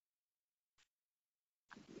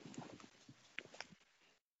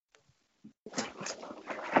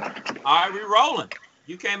All right, we rolling.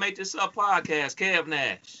 You can't make this up podcast. Kev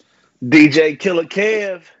Nash. DJ Killer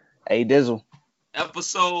Kev. Hey, Dizzle.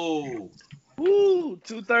 Episode. Woo,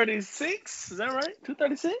 236. Is that right?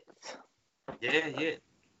 236? Yeah, yeah.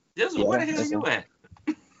 This is Yeah, where the hell that's you it. at?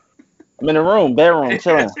 I'm in the room, bedroom,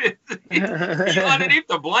 chilling. You underneath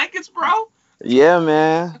the blankets, bro? Yeah,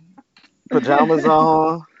 man. Pajamas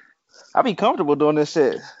on. I be comfortable doing this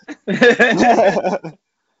shit. I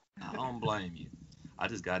don't blame you. I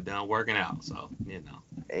just got done working out, so trying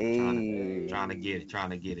to Hey.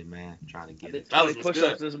 get it, man. Trying to I get did it. 20 Fellas, what's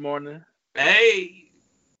push-ups good? this morning. Hey,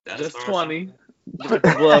 that Just starts 20. something. Got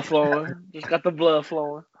the blood flowing. Just got the blood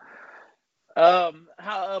flowing.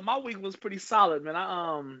 How my week was pretty solid, man.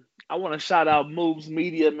 I want to shout out Moves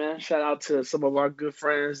Media, man. Shout out to some of our good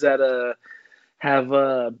friends that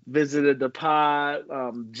have visited the pod.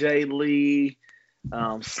 Jay Lee,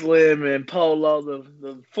 Slim and Polo,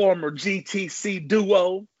 the former GTC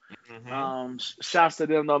duo. Mm-hmm. Shouts to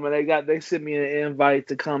them though, man. They sent me an invite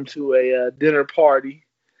to come to a dinner party,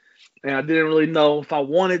 and I didn't really know if I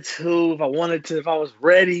was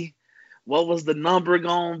ready. What was the number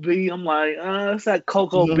gonna be? I'm like, it's that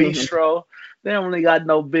Coco Bistro. They don't really got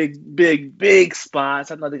no big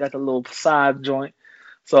spots. I know they got the little side joint.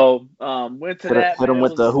 So went to that, Hit man. them It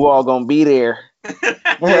with the was who all gonna be there.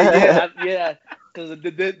 yeah. Because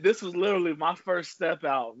this was literally my first step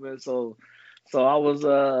out, man. So I was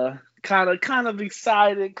kind of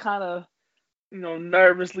excited, kind of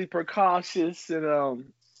nervously precautious, and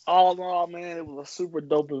all in all, man, it was a super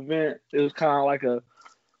dope event. It was kind of like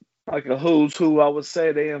a who's who. I would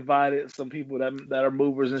say they invited some people that are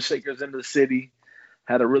movers and shakers in the city.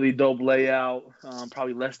 Had a really dope layout.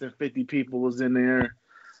 Probably less than 50 people was in there.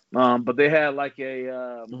 But they had like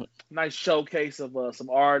a nice showcase of some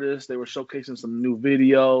artists. They were showcasing some new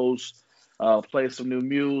videos, played some new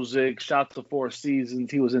music. Shout to Four Seasons.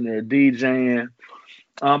 He was in there DJing.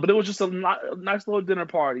 But it was just a nice little dinner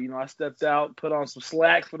party. I stepped out, put on some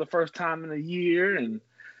slacks for the first time in a year, and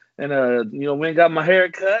went and got my hair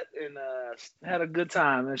cut and had a good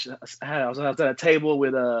time. And I was at a table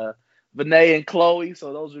with Vinay and Chloe.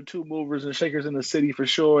 So those are two movers and shakers in the city for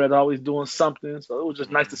sure. That always doing something. So it was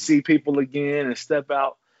just nice to see people again and step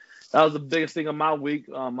out. That was the biggest thing of my week.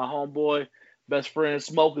 My homeboy, best friend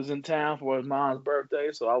Smoke is in town for his mom's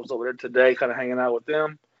birthday. So I was over there today, kind of hanging out with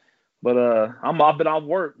them. But I've been off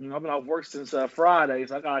work. I've been off work since Friday.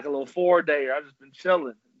 So I got like a little 4-day. I've just been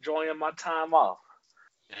chilling, enjoying my time off.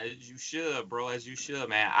 As you should, bro. As you should,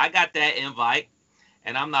 man. I got that invite,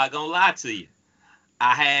 and I'm not gonna lie to you.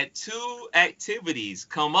 I had two activities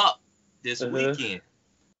come up this weekend.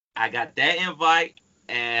 I got that invite,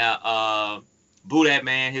 and Boo that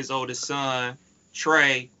man, his oldest son,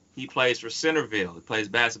 Trey, he plays for Centerville. He plays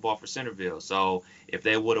basketball for Centerville. So if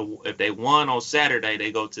they won on Saturday,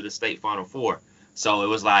 they go to the state Final Four. So it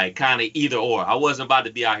was like kind of either or. I wasn't about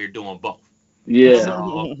to be out here doing both. Yeah.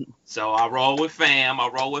 So I roll with fam. I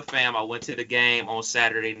went to the game on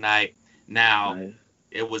Saturday night. Now, Nice.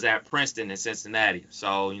 it was at Princeton in Cincinnati.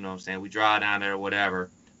 So, you know what I'm saying? We drive down there or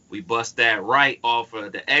whatever. We bust that right off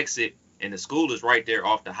of the exit, and the school is right there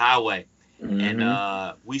off the highway. Mm-hmm.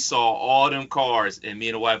 And we saw all them cars, and me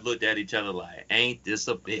and the wife looked at each other like, ain't this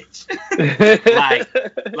a bitch?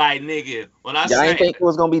 like nigga, when I Y'all ain't say think it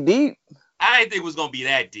was gonna be deep? I didn't think it was gonna be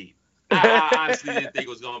that deep. I honestly didn't think it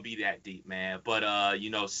was gonna be that deep, man. But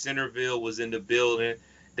Centerville was in the building.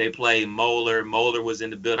 They played Moeller. Moeller was in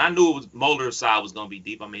the building. I knew it was Moeller's side was gonna be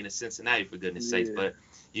deep. I mean, it's Cincinnati for goodness sakes. But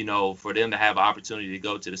for them to have an opportunity to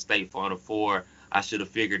go to the state Final Four, I should have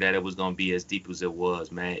figured that it was gonna be as deep as it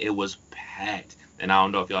was, man. It was packed, and I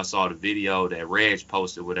don't know if y'all saw the video that Reg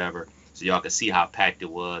posted, whatever, so y'all can see how packed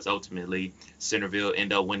it was. Ultimately, Centerville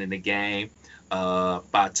ended up winning the game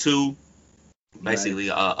by 2. Basically,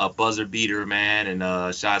 Nice. a buzzer beater, man.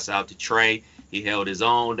 And shouts out to Trey. He held his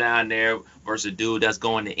own down there versus a dude that's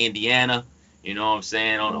going to Indiana. You know what I'm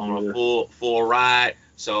saying? On a full ride.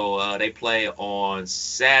 So they play on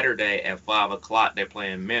Saturday at 5 o'clock. They're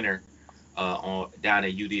playing Menor on down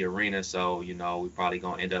at UD Arena. So we probably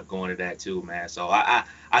gonna end up going to that too, man. So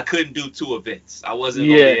I couldn't do 2 events. I wasn't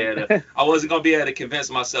gonna be able to convince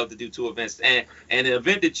myself to do 2 events. And the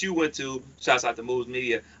event that you went to, shouts out to Moves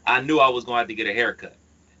Media, I knew I was going to have to get a haircut.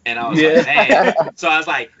 And I was like, damn. So I was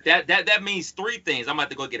like, that means 3 things. I'm going to have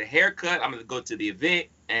to go get a haircut. I'm going to go to the event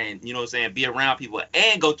and, be around people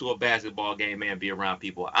and go to a basketball game and be around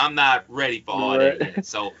people. I'm not ready for all that yet.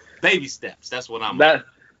 So baby steps. That's what I'm on.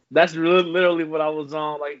 That's literally what I was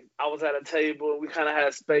on. Like I was at a table and we kind of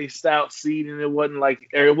had spaced out seating. It wasn't like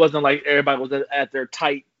everybody was at their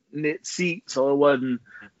tight knit seat, so it wasn't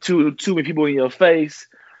too many people in your face.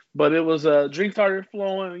 But it was drinks started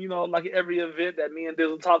flowing, like every event that me and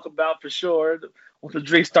Dizzle talk about for sure. Once the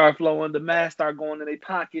drinks start flowing, the masks start going in their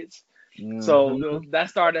pockets. So Mm-hmm. that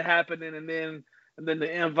started happening, and then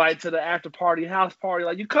the invite to the after party house party,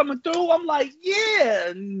 like, you coming through? I'm like,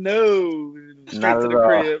 yeah, no, straight Not to at the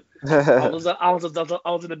crib. I all. was I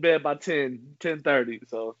was in the bed by 10:30.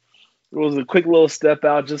 So it was a quick little step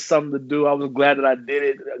out, just something to do. I was glad that I did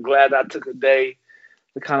it. Glad I took a day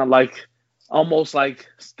to kind of like almost like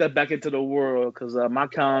step back into the world, because my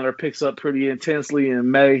calendar picks up pretty intensely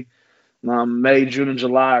in May. May, June, and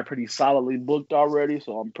July are pretty solidly booked already,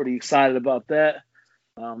 so I'm pretty excited about that.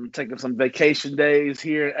 Taking some vacation days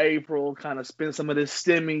here in April, kind of spend some of this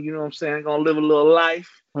stimming. You know what I'm saying? Gonna live a little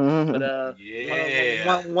life. But Mhm.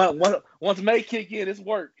 Yeah. once May kick in, it's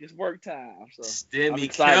work. It's work time. So I'm Stimmy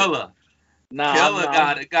excited. killer. Nah,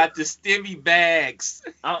 Killer got the stimmy bags.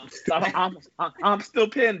 I'm still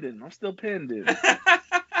pending. I'm still pending.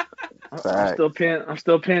 Fact. I'm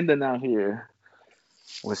still pending out here.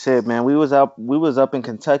 Well, shit, man. We was up in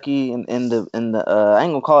Kentucky in the I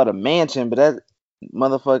ain't gonna call it a mansion, but that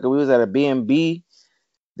motherfucker. We was at a B&B.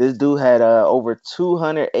 This dude had over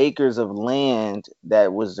 200 acres of land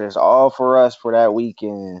that was just all for us for that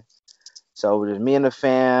weekend. So just me and the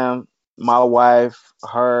fam, my wife,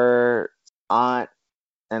 her aunt,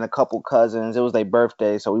 and a couple cousins. It was their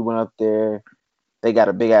birthday, so we went up there. They got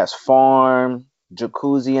a big ass farm,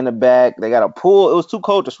 jacuzzi in the back. They got a pool. It was too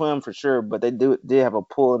cold to swim for sure, but they did have a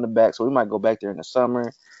pool in the back, so we might go back there in the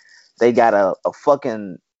summer. They got a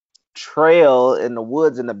fucking trail in the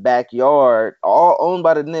woods in the backyard, all owned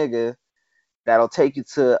by the nigga, that'll take you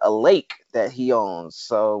to a lake that he owns.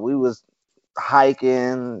 So we was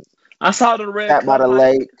hiking, I saw the Red sat by Cup the hike.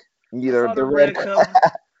 lake. I Either saw the the red Red Cup.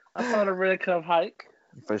 I saw the Red Cup hike.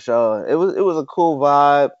 for sure. It was a cool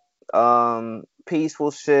vibe.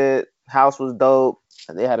 Peaceful shit. House was dope.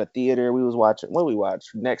 They had a theater. We was watching what we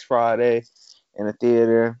watched next Friday in a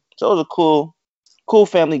theater. So it was a cool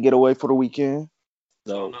family getaway for the weekend.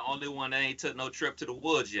 So I'm So the only one that ain't took no trip to the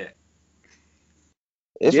woods yet.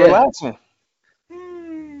 It's yeah, relaxing.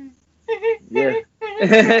 yeah.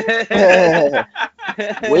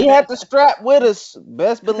 We had the strap with us.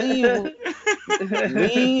 Best believe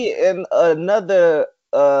me and another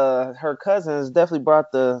her cousins definitely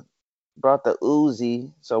brought the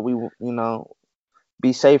Uzi. So we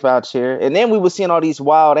be safe out here. And then we were seeing all these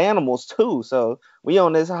wild animals too. So we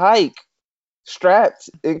on this hike strapped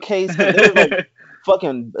in case because there was like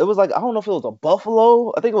fucking it was like I don't know if it was a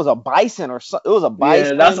buffalo. I think it was a bison or something. It was a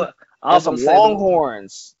Yeah, bison I and was some gonna say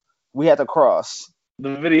longhorns we had to cross.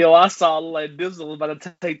 the video I saw looked like this was about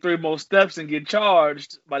to take three more steps and get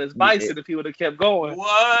charged by this Yeah, bison if he would have kept going.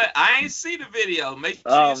 What? I ain't see the video. Make sure you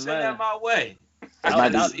Oh send that man, my way. I it that might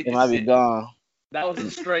gotta be that see it this might be shit. gone. that was a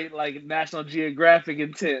straight like National Geographic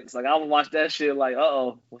intense. Like I would watch that shit like,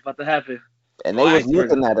 what's about to happen? And they Boy, was It's pretty.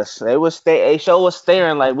 looking at us. They show us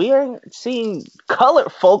staring like we ain't seen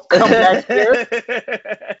colored folk come back here.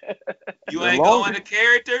 you The ain't going long to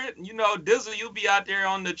character. You know, Dizzle, you be out there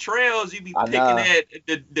on the trails. You be I picking know. at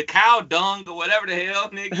the cow dung or whatever the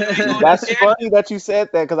hell, nigga. You ain't going to That's character. funny that you said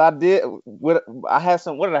that because I did. I had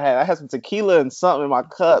some. What did I have? I had some tequila and something in my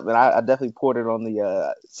cup, and I definitely poured it on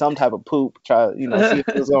the some type of poop. Try see if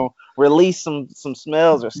it was gonna release some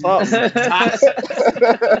smells or something. Some toxins.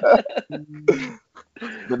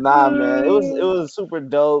 But nah, man, it was super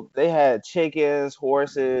dope. They had chickens,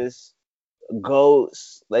 horses,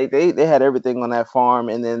 goats. They had everything on that farm,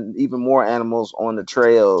 and then even more animals on the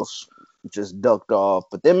trails, just ducked off.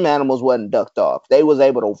 But them animals wasn't ducked off. They was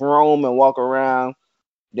able to roam and walk around,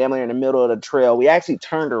 damn near in the middle of the trail. We actually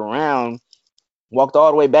turned around, walked all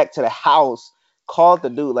the way back to the house, called the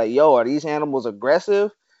dude like, "Yo, are these animals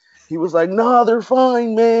aggressive?" He was like, "No, they're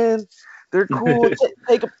fine, man. They're cool.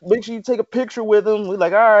 Make sure you take a picture with them." We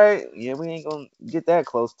like, "All right, yeah, we ain't gonna get that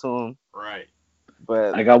close to them." Right.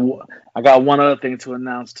 But I got one other thing to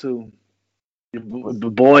announce too. The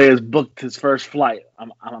boy has booked his first flight.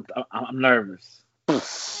 I'm nervous. they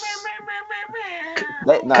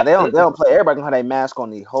don't play. Everybody gonna have their mask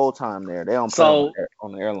on the whole time there. They don't play on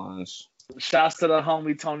So the airlines. shouts to the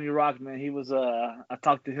homie Tony Rockman. He was I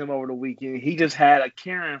talked to him over the weekend. He just had a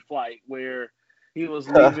Karen flight where he was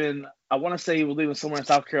leaving. I want to say he was leaving somewhere in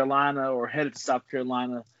South Carolina or headed to South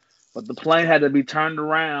Carolina, but the plane had to be turned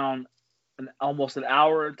around almost an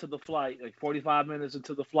hour into the flight, like 45 minutes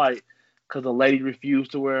into the flight, because the lady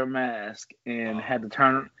refused to wear a mask and had to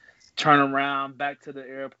turn around back to the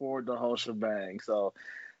airport, the whole shebang. So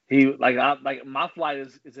he like my flight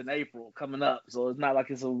is in April coming up, so it's not like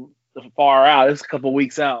it's far out. It's a couple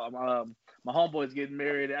weeks out. My homeboy's getting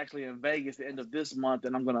married actually in Vegas the end of this month,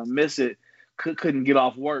 and I'm gonna miss it couldn't get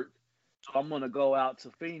off work. So I'm gonna go out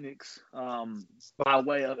to Phoenix by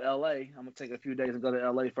way of LA. I'm gonna take a few days and go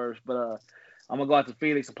to LA first, but I'm gonna go out to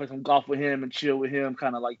Phoenix and play some golf with him and chill with him,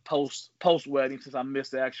 kind of like post wedding, since I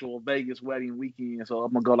missed the actual Vegas wedding weekend. So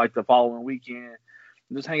I'm gonna go like the following weekend,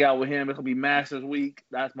 and just hang out with him. It'll be Masters week.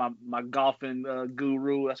 That's my golfing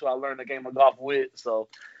guru. That's what I learned the game of golf with. So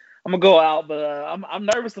I'm gonna go out, but I'm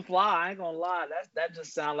nervous to fly. I ain't gonna lie. That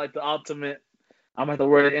just sounds like the ultimate. I'm gonna have to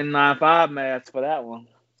wear the N95 mask for that one.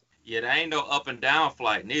 Yeah, there ain't no up and down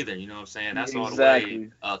flight neither. You know what I'm saying? That's all the Exactly.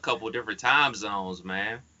 way a couple different time zones,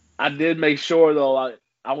 man. I did make sure though.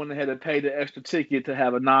 I went ahead and paid the extra ticket to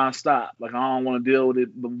have a nonstop. Like I don't want to deal with it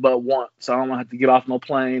but once. So I don't want to have to get off no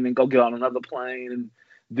plane and go get on another plane and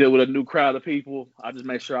deal with a new crowd of people. I just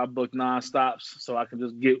make sure I book nonstops so I can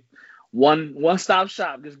just get one stop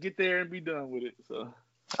shop. Just get there and be done with it. So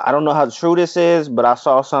I don't know how true this is, but I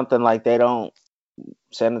saw something like they don't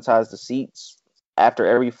sanitize the seats after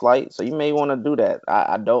every flight, so you may want to do that.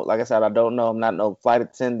 I don't, like I said, I don't know. I'm not no flight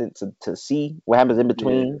attendant to see what happens in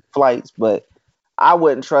between flights, but I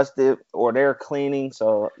wouldn't trust it, or they're cleaning,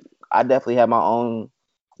 so I definitely have my own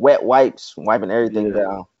wet wipes, wiping everything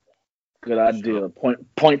down. Good idea.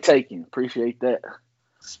 Point taken. Appreciate that.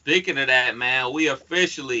 Speaking of that, man, we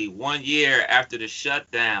officially 1 year after the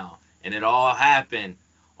shutdown, and it all happened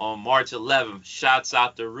on March 11th. Shouts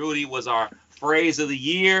out to Rudy, was our phrase of the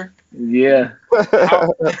year. Yeah.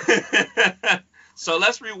 So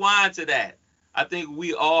let's rewind to that. I think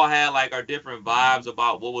we all had like our different vibes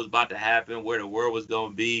about what was about to happen, where the world was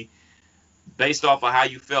going to be, based off of how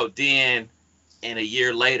you felt then. And a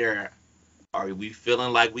year later, are we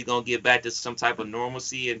feeling like we going to get back to some type of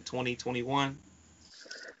normalcy in 2021?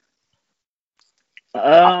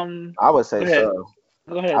 I would say so.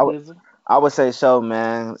 Go ahead, I would say so,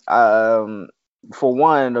 man. For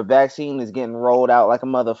one, the vaccine is getting rolled out like a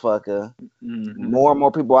motherfucker. Mm-hmm. More and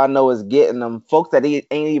more people I know is getting them. Folks that ain't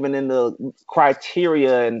even in the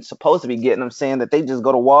criteria and supposed to be getting them, saying that they just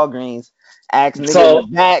go to Walgreens, ask niggas in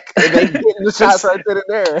the back, and they getting the shots right then and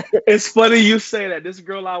there. It's funny you say that. This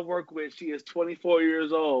girl I work with, she is 24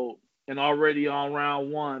 years old and already on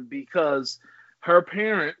round one because her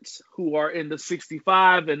parents, who are in the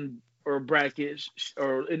 65 or bracket,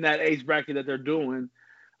 or in that age bracket that they're doing,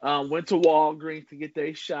 went to Walgreens to get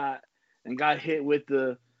their shot and got hit with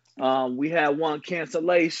the we had one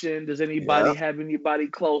cancellation. Does anybody have anybody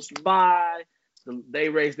close by? They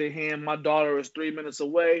raised their hand. My daughter is 3 minutes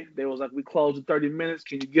away. They was like, we closed in 30 minutes.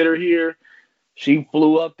 Can you get her here? She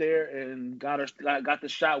flew up there and got the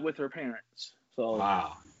shot with her parents. So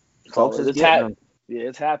wow, folks, it's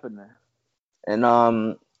happening.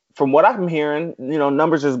 And from what I'm hearing,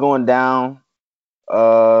 numbers is going down.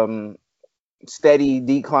 Steady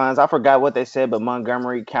declines. I forgot what they said, but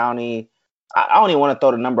Montgomery County, I don't even want to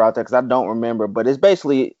throw the number out there because I don't remember, but it's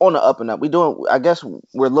basically on the up and up. I guess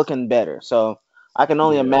we're looking better. So I can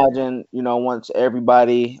only imagine, once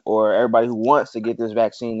everybody who wants to get this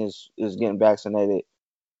vaccine is getting vaccinated,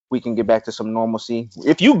 we can get back to some normalcy.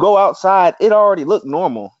 If you go outside, it already looked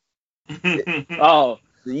normal.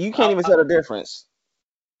 You can't even tell the difference.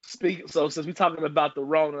 So since we're talking about the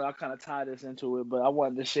Rona, I'll kind of tie this into it, but I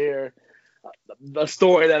wanted to share the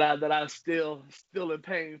story that I still in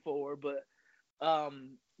pain for. But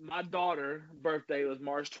my daughter's birthday was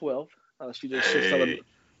March 12th. She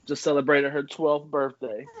just celebrated her 12th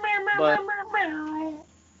birthday. But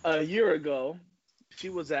a year ago, she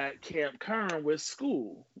was at Camp Kern with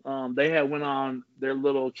school. They had went on their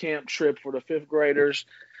little camp trip for the fifth graders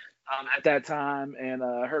at that time, and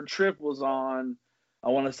her trip was on, I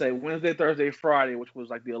want to say, Wednesday, Thursday, Friday, which was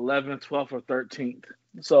like the 11th, 12th, or 13th.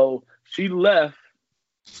 So she left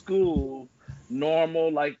school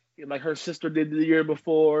normal, like her sister did the year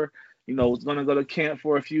before. Was going to go to camp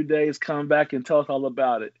for a few days, come back and tell us all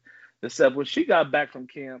about it. Except when she got back from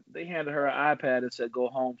camp, they handed her an iPad and said, go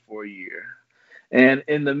home for a year. And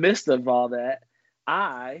in the midst of all that,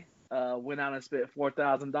 I went out and spent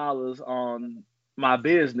 $4,000 on my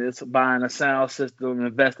business, buying a sound system,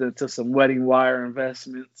 investing into some wedding wire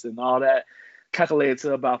investments and all that, calculated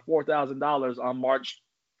to about $4,000 on March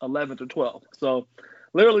 11th or 12th. So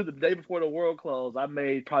literally the day before the world closed, I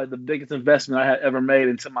made probably the biggest investment I had ever made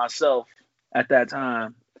into myself at that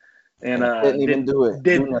time. And didn't even do it.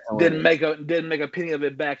 Didn't make a penny of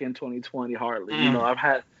it back in 2020 hardly.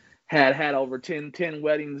 I've had over 10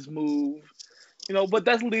 weddings move. But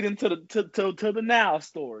that's leading to the now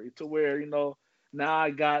story, to where now I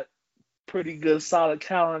got pretty good solid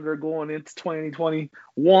calendar going into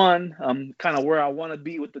 2021. I'm kind of where I want to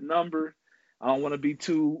be with the number. I don't want to be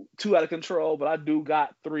too out of control, but I do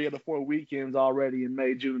got 3 of the 4 weekends already in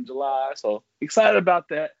May, June, July. So excited about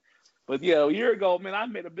that. But yeah, a year ago, man, I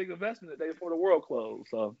made a big investment the day before the world closed.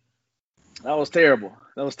 So that was terrible.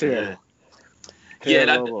 That was terrible. Yeah,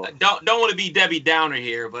 don't want to be Debbie Downer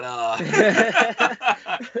here, but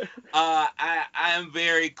I am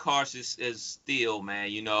very cautious as still,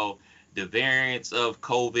 man. You know, the variants of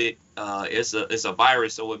COVID, it's a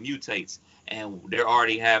virus, so it mutates, and they're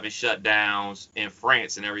already having shutdowns in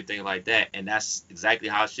France and everything like that, and that's exactly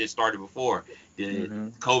how shit started before. The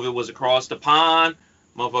COVID was across the pond,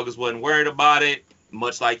 motherfuckers wasn't worried about it.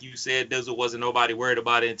 Much like you said, Dizzle, wasn't nobody worried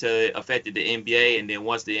about it until it affected the NBA, and then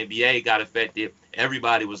once the NBA got affected,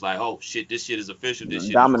 everybody was like, "Oh shit, this shit is official. This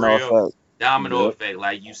shit is real." Effect. Domino effect,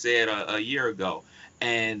 like you said a year ago.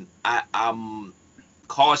 And I'm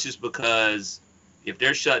cautious because if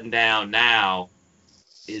they're shutting down now,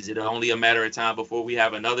 is it only a matter of time before we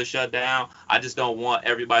have another shutdown? I just don't want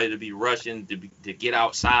everybody to be rushing to get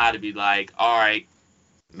outside to be like, all right,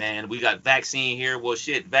 man, we got vaccine here. Well,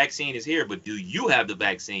 shit, vaccine is here, but do you have the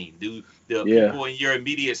vaccine? Do the people in your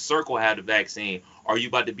immediate circle have the vaccine? Are you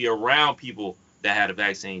about to be around people that had a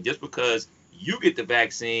vaccine? Just because you get the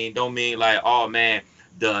vaccine don't mean like, oh man,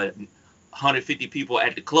 the 150 people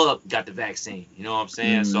at the club got the vaccine. You know what I'm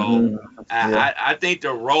saying? So I think the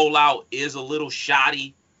rollout is a little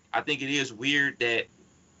shoddy. I think it is weird that,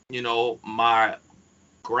 you know, my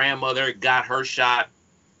grandmother got her shot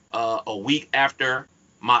a week after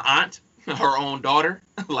my aunt, her own daughter,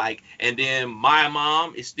 like, and then my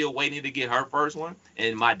mom is still waiting to get her first one,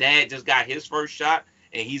 and my dad just got his first shot,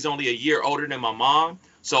 and he's only a year older than my mom.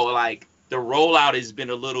 So like the rollout has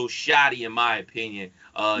been a little shoddy in my opinion.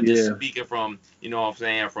 Just speaking from, you know what I'm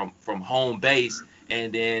saying, from home base,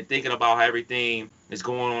 and then thinking about how everything is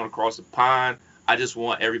going on across the pond. I just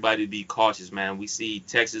want everybody to be cautious, man. We see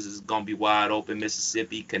Texas is gonna be wide open,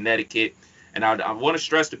 Mississippi, Connecticut. And I want to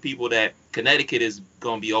stress to people that Connecticut is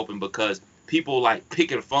going to be open because people like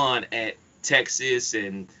picking fun at Texas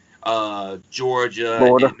and Georgia,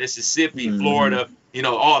 Florida. and Mississippi, Florida. You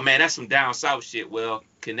know, oh man, that's some down south shit. Well,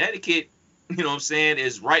 Connecticut, you know what I'm saying,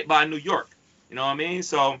 is right by New York. You know what I mean?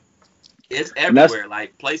 So it's everywhere.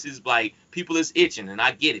 Like places like people is itching, and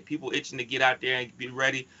I get it. People itching to get out there and be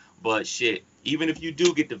ready. But shit, even if you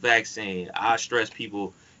do get the vaccine, I stress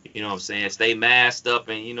people, you know what I'm saying, stay masked up,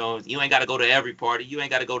 and you know, you ain't got to go to every party, you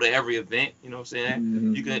ain't got to go to every event, you know what I'm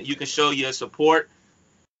saying. You can show your support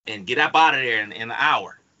and get up out of there in an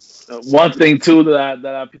hour. One thing too that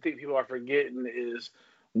I think people are forgetting is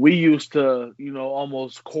we used to, you know,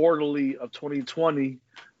 almost quarterly of 2020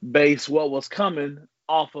 base what was coming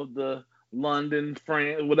off of the London,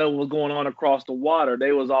 France, whatever was going on across the water.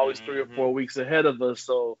 They was always 3 or 4 weeks ahead of us.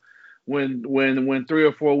 So when 3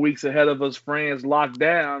 or 4 weeks ahead of us, France locked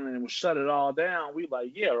down and shut it all down, we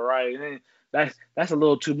like, yeah, right. And that's a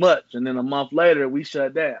little too much. And then a month later, we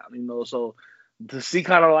shut down. You know, so to see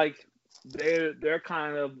kind of like they're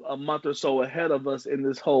kind of a month or so ahead of us in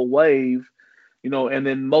this whole wave, you know. And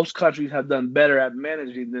then most countries have done better at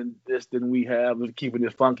managing than we have, with keeping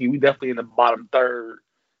it funky. We definitely in the bottom third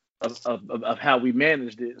of how we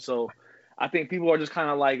managed it. So I think people are just kind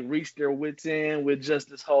of like reached their wits end with just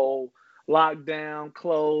this whole lockdown,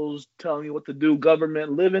 closed, telling you what to do,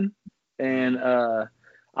 government living. And I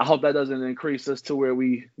hope that doesn't increase us to where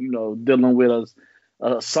we, you know, dealing with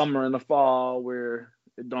a summer and a fall where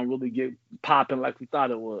it don't really get popping like we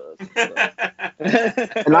thought it was. So.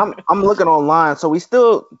 And I'm looking online. So we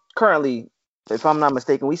still currently, if I'm not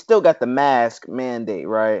mistaken, we still got the mask mandate,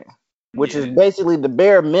 right? Which is basically the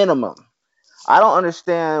bare minimum. I don't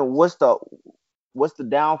understand what's the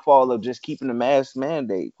downfall of just keeping the mask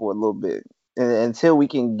mandate for a little bit until we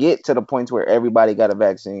can get to the point where everybody got a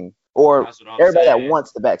vaccine, or everybody that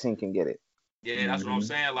wants the vaccine can get it. Yeah, that's what I'm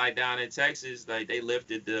saying. Like down in Texas, like they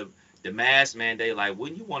lifted the mask mandate. Like,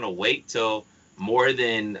 wouldn't you want to wait till more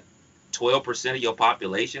than 12% of your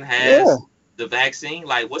population has the vaccine?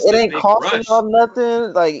 Like, what's the big rush? It ain't costing them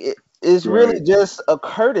nothing. Like it's really just a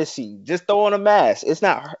courtesy. Just throw on a mask. It's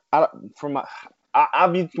not.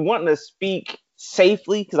 I've been wanting to speak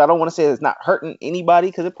safely because I don't want to say it's not hurting anybody,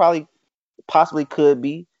 because it probably possibly could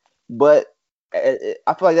be, but I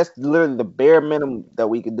feel like that's literally the bare minimum that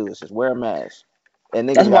we can do is just wear a mask. And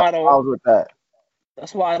niggas got problems with that.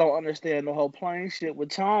 That's why I don't understand the whole plane shit with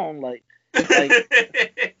Tone. Like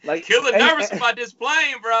Killer nervous about this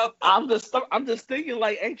plane, bro. I'm just thinking,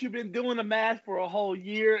 like, ain't you been doing a mask for a whole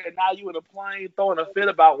year, and now you in a plane throwing a fit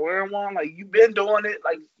about wearing one? Like, you been doing it.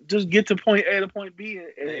 Like, just get to point A to point B.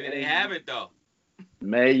 Maybe they haven't though.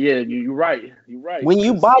 Man, yeah, you're right. You're right. When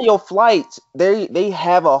you buy your flights, they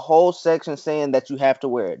have a whole section saying that you have to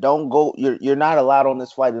wear it. Don't go. You're not allowed on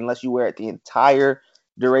this flight unless you wear it the entire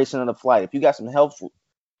duration of the flight. If you got some health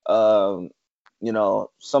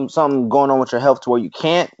something going on with your health to where you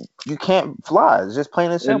can't fly. It's just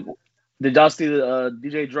plain and simple. Did y'all see the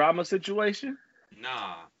DJ Drama situation?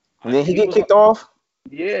 Nah. And then he get kicked off?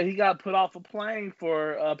 Yeah, he got put off a plane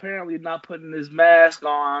for apparently not putting his mask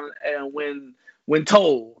on, and when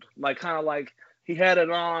told, like kind of like he had it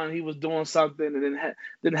on, he was doing something and then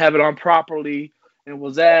didn't have it on properly, and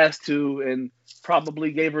was asked to, and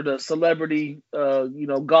probably gave her the celebrity,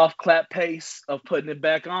 golf clap pace of putting it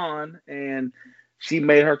back on, and she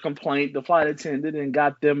made her complaint. The flight attendant and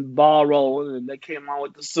got them ball rolling, and they came on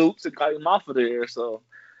with the suits and got him off of there. So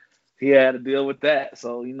he had to deal with that.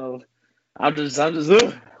 So I'm just,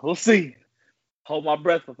 we'll see. Hold my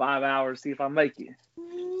breath for 5 hours, see if I make it.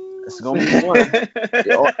 It's gonna be fun.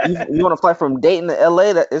 You want to fly from Dayton to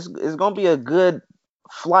LA? It's gonna be a good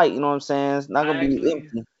flight. You know what I'm saying? It's not gonna be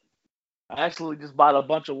empty. I actually just bought a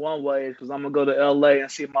bunch of one ways because I'm gonna go to LA and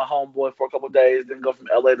see my homeboy for a couple of days, then go from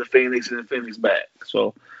LA to Phoenix and then Phoenix back.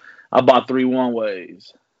 So I bought 3 one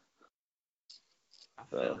ways.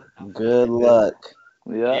 So, good luck.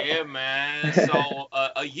 Yeah, man. So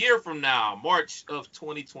a year from now, March of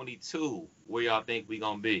 2022, where y'all think we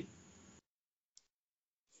gonna be?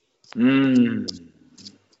 I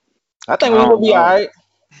think we're gonna be all right.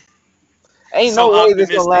 Ain't no way this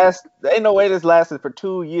gonna last. Ain't no way this lasted for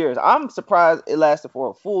 2 years. I'm surprised it lasted for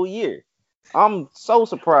a full year. I'm so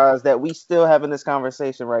surprised that we still having this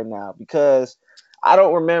conversation right now because I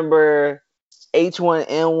don't remember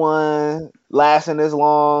H1N1 lasting this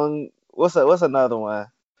long. What's another one?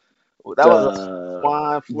 That was a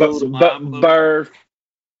swine flu. Bird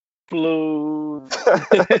flu.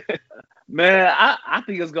 Man, I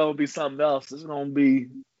think it's gonna be something else. It's gonna be,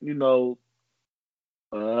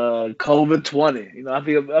 COVID-20.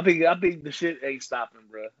 I think the shit ain't stopping,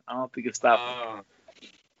 bro. I don't think it's stopping.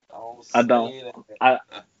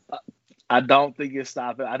 I don't think it's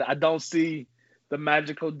stopping. I don't see the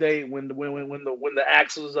magical date when the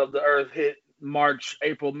axles of the earth hit March,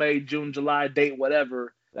 April, May, June, July, date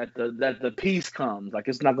whatever, that the peace comes. Like,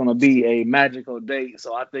 it's not gonna be a magical date.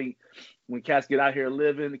 So I think when cats get out here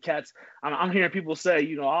living, the cats, I'm hearing people say, I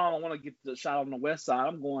don't want to get the shot on the west side.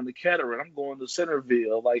 I'm going to Kettering. I'm going to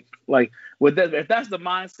Centerville. Like with that, if that's the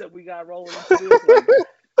mindset we got rolling into this,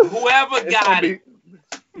 whoever got it.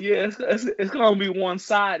 It's going to be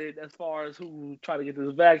one-sided as far as who try to get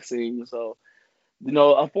this vaccine. So,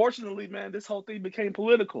 unfortunately, man, this whole thing became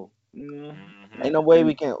political. Ain't no way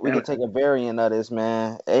we can take a variant of this,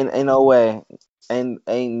 man. Ain't no way. Ain't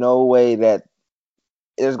no way that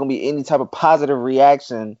there's gonna be any type of positive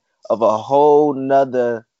reaction of a whole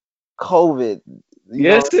nother COVID.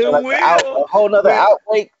 Yes, it will. A whole nother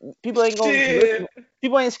outbreak. People ain't gonna.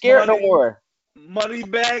 People ain't scared no more.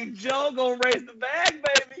 Moneybag Joe gonna raise the bag,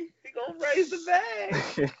 baby. He gonna raise the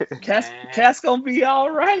bag. Cass gonna be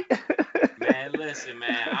all right. Man, listen,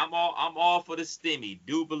 man. I'm all for the stimmy.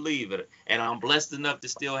 Do believe it, and I'm blessed enough to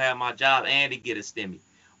still have my job and to get a stimmy.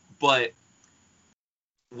 But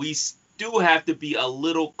we do have to be a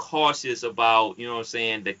little cautious about,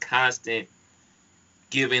 the constant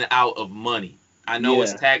giving out of money. I know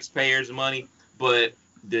it's taxpayers' money, but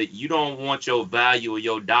you don't want your value of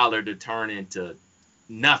your dollar to turn into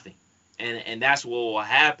nothing. And that's what will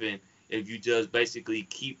happen if you just basically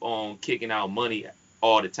keep on kicking out money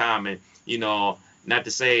all the time. And, not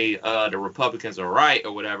to say the Republicans are right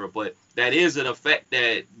or whatever, but that is an effect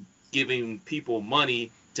that giving people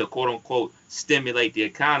money to quote unquote stimulate the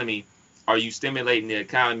economy. Are you stimulating the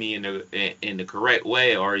economy in the correct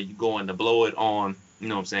way, or are you going to blow it on,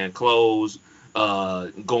 clothes,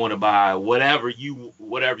 going to buy whatever you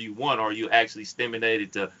want, or are you actually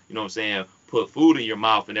stimulated to, put food in your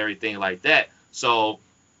mouth and everything like that? So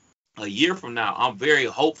a year from now, I'm very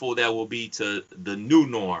hopeful that will be to the new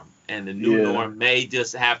norm, and the new norm may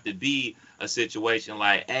just have to be a situation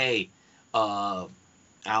like, hey, I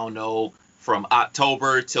don't know, from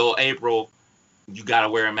October till April, you got to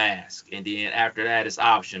wear a mask. And then after that, it's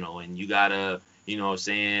optional. And you got to,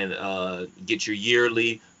 get your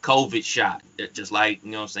yearly COVID shot, just like,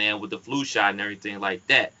 with the flu shot and everything like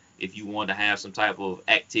that. If you want to have some type of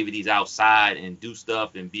activities outside and do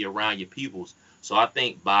stuff and be around your peoples. So I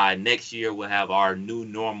think by next year, we'll have our new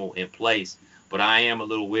normal in place. But I am a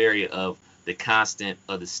little wary of the constant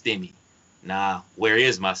of the stimmy. Now, where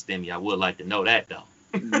is my stimmy? I would like to know that, though.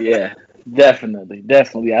 Yeah, definitely.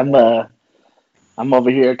 I'm over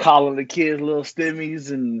here calling the kids little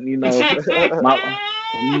stimmies, and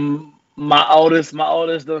my oldest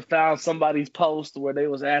done found somebody's post where they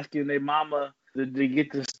was asking their mama, did they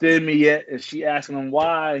get the stimmy yet? And she asking them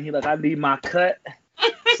why, and he like, I need my cut.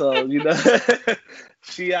 So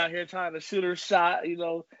she out here trying to shoot her shot.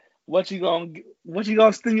 what you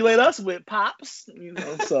gonna stimulate us with, pops?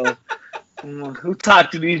 So who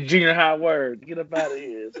taught you these junior high words? Get up out of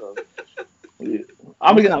here. So yeah.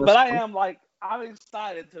 I'm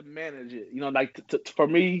excited to manage it. Like for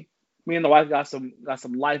me and the wife got some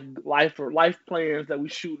life plans that we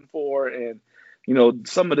shooting for, and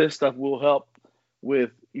some of this stuff will help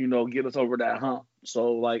with get us over that hump.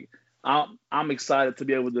 So like I'm excited to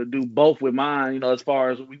be able to do both with mine. As far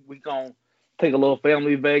as we gonna take a little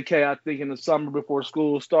family vacay, I think in the summer before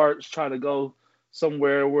school starts, try to go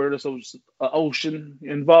somewhere where there's an ocean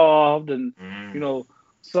involved, and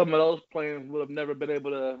some of those plans would have never been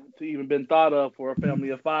able to even been thought of for a family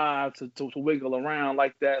of 5 to wiggle around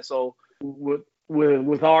like that. So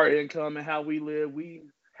with our income and how we live, we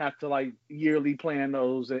have to like yearly plan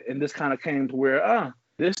those, and this kind of came to where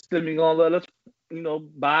this thing gonna let us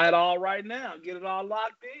buy it all right now, get it all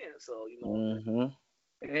locked in. So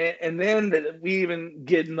and then we even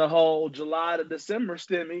getting the whole July to December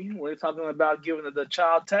stimmy. We're talking about giving the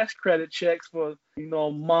child tax credit checks for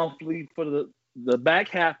monthly for the back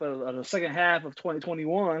half of the second half of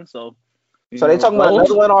 2021. So they talking about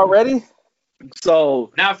another one already?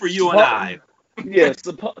 So not for you and I. Yeah,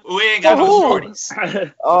 we ain't got no shorties.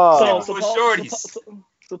 Shorties.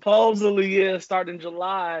 Supposedly, starting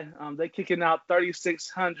July, they kicking out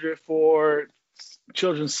 $3,600 for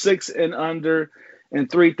children 6 and under, and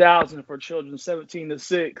 $3,000 for children 17 to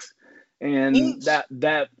 6, and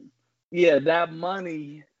that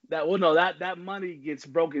money gets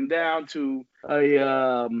broken down to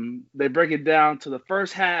they break it down to the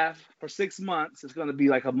first half for 6 months. It's going to be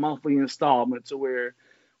like a monthly installment to where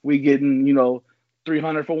we getting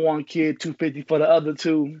 $300 for one kid, $250 for the other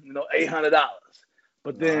two, $800.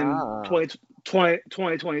 But then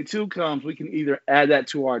 2022 comes, we can either add that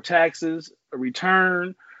to our taxes, a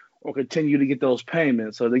return, or continue to get those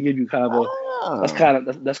payments. So they give you kind of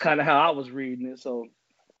that's kind of how I was reading it. So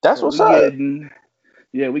that's what's up.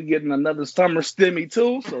 We getting another summer stimmy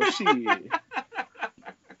too. So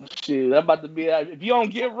shit, I'm about to be out. If you don't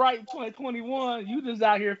get right in 2021, you just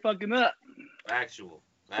out here fucking up. Factual.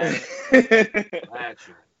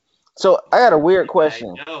 So I got a weird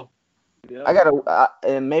question.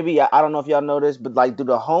 And maybe I don't know if y'all know this, but like, do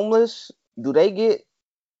the homeless, do they get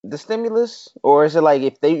the stimulus, or is it like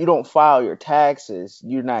if you don't file your taxes,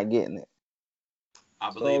 you're not getting it?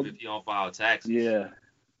 I believe if you don't file taxes.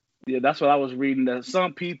 Yeah, that's what I was reading. That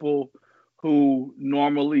some people who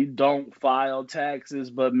normally don't file taxes,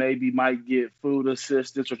 but maybe might get food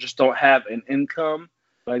assistance or just don't have an income,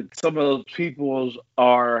 like some of those people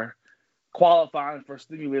are qualifying for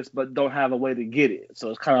stimulus but don't have a way to get it.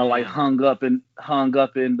 So it's kind of like hung up in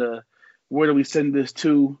the, where do we send this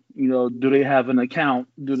to? Do they have an account?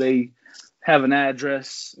 Do they have an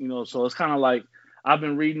address? So it's kind of like I've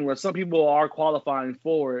been reading where some people are qualifying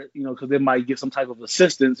for it, because they might get some type of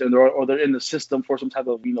assistance, and or they're in the system for some type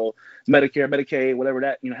of Medicare, Medicaid, whatever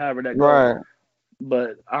that however that goes. Right.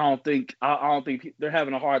 But I don't think they're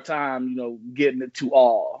having a hard time getting it to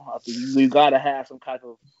all. I think you got to have some type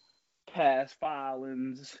of past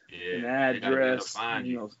filings, an address,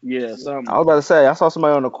 something. I was about to say, I saw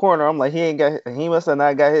somebody on the corner. I'm like, he must have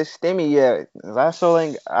not got his stimmy yet.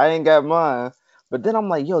 I ain't got mine. But then I'm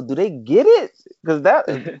like, yo, do they get it? Because that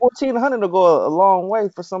 $1,400 will go a long way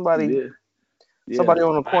for somebody. Somebody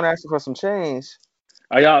on the corner asking for some change.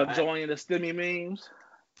 Are y'all enjoying the stimmy memes?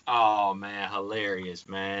 Oh man, hilarious,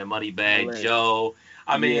 man. Moneybag Joe.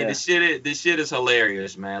 I mean, this shit is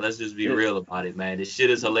hilarious, man. Let's just be real about it, man. This shit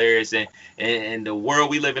is hilarious, and the world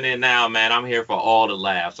we living in now, man. I'm here for all the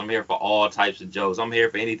laughs. I'm here for all types of jokes. I'm here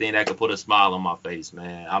for anything that could put a smile on my face,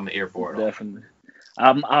 man. I'm here for it. Definitely.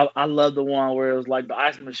 I love the one where it was like the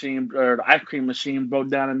ice machine or the ice cream machine broke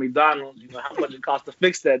down at McDonald's. How much it cost to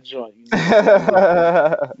fix that joint?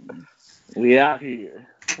 We out here.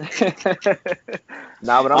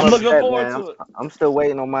 Nah, but I'm looking forward to it. I'm still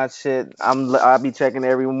waiting on my shit. I'll be checking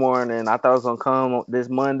every morning. I thought it was gonna come this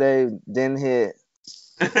Monday, didn't hit.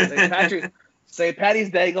 St. Patty's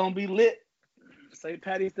Day gonna be lit. St.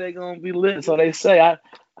 Patty's Day gonna be lit. So they say.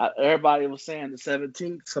 Everybody was saying the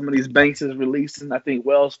 17th. Some of these banks is releasing. I think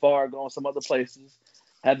Wells Fargo and some other places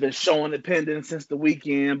have been showing it pending since the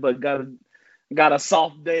weekend, but got a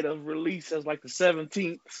soft date of release as like the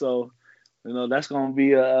 17th. So. That's gonna be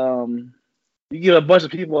you give a bunch of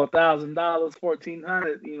people $1,000,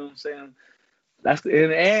 $1,400. You know what I'm saying?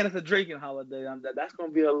 And it's a drinking holiday. That's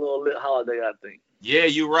gonna be a little lit holiday, I think. Yeah,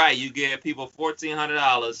 you're right. You give people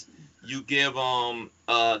 $1,400. You give them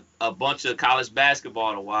a bunch of college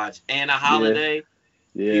basketball to watch and a holiday.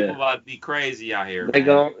 Yeah. People about to be crazy out here.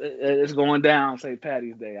 It's going down St.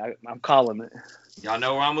 Patty's Day. I'm calling it. Y'all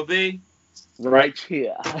know where I'm gonna be? right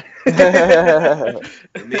here.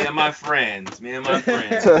 Me and my friends.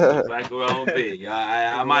 That's exactly what I'm gonna be.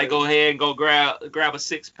 I might go ahead and go grab a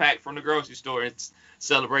 6-pack from the grocery store and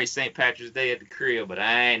celebrate St. Patrick's Day at the crib. But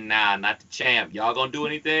I ain't not the champ. Y'all gonna do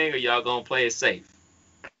anything or y'all gonna play it safe?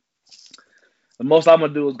 The most I'm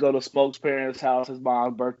gonna do is go to Smoke's parents' house. His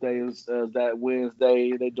mom's birthday is that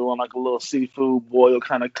Wednesday. They doing like a little seafood boil,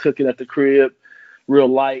 kind of cooking at the crib, real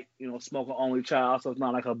light. Smoke an only child, so it's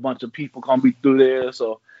not like a bunch of people gonna be through there.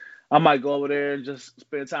 So I might go over there and just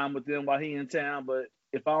spend time with them while he in town. But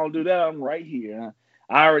if I don't do that, I'm right here.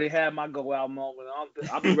 I already had my go out moment.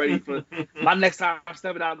 I'll be ready for my next time I'm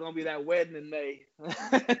stepping out. Gonna be that wedding in May.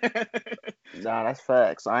 Nah, that's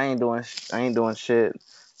facts. I ain't doing shit.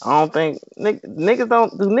 I don't think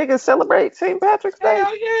niggas celebrate St. Patrick's Day?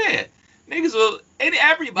 Hell yeah. Niggas will, and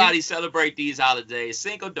everybody celebrate these holidays.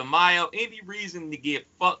 Cinco de Mayo, any reason to get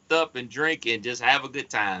fucked up and drink and just have a good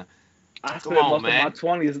time. I spent most of my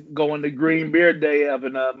 20s going to Green Beer Day up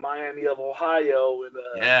in Miami of Ohio. And,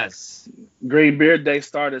 yes. Green Beer Day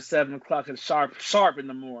started at 7 o'clock and sharp in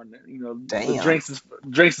the morning. Damn. The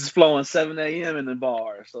drinks is flowing 7 a.m. in the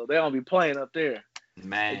bar, so they don't be playing up there.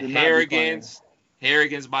 Man,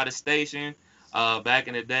 Harrigan's by the station. Back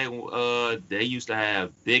in the day, they used to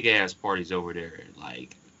have big ass parties over there,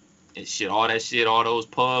 like and shit, all those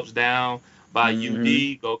pubs down by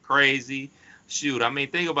UD go crazy. Shoot, I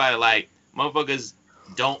mean, think about it, like motherfuckers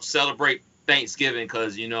don't celebrate Thanksgiving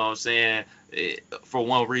because you know what I'm saying, for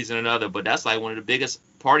one reason or another, but that's like one of the biggest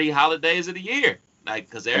party holidays of the year, like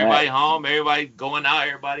because everybody home, everybody going out,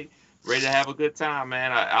 everybody ready to have a good time,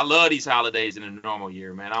 man. I love these holidays in a normal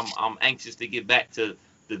year, man. I'm anxious to get back to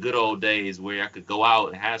the good old days where I could go out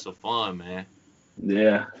and have some fun, man.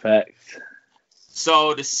 Yeah, facts.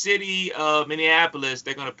 So the city of Minneapolis,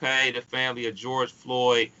 they're gonna pay the family of George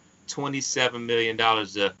Floyd $27 million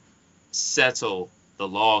to settle the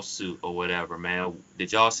lawsuit or whatever, man.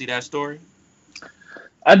 Did y'all see that story?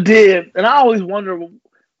 I did, and I always wonder.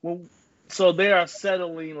 So they are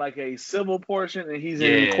settling like a civil portion, and he's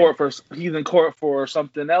in court for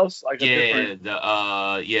something else, like a different.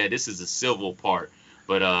 This is a civil part,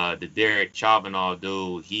 but the Derek Chauvin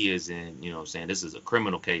dude, he is in. You know what I'm saying, this is a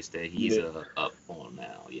criminal case that he's up on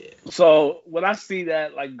now. Yeah. So when I see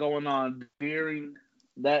that like going on during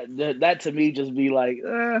that to me just be like,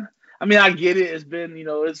 I mean, I get it. It's been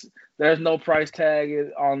there's no price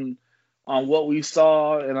tag on what we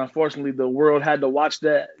saw, and unfortunately the world had to watch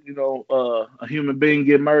that, a human being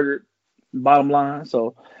get murdered, bottom line.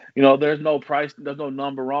 So, there's no price, there's no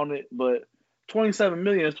number on it, but 27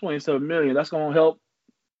 million is 27 million. That's going to help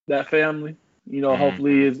that family,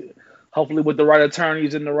 hopefully with the right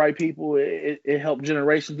attorneys and the right people, it helped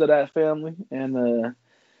generations of that family. And,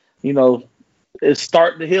 it's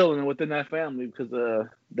start the healing within that family, because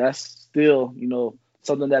that's still,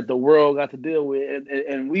 something that the world got to deal with,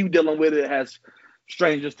 and we dealing with it as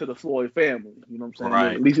strangers to the Floyd family. You know what I'm saying?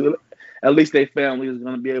 Right. At least their family is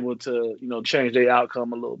going to be able to, change their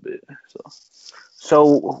outcome a little bit.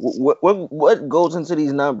 So what goes into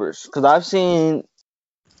these numbers? Because I've seen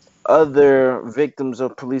other victims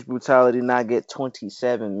of police brutality not get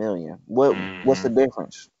 27 million. What's the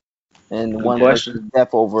difference? And one person's death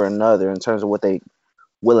over another in terms of what they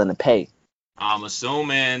willing to pay. I'm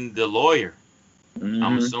assuming the lawyer.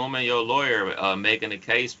 I'm assuming your lawyer making a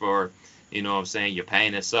case for, your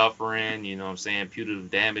pain and suffering,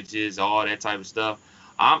 punitive damages, all that type of stuff.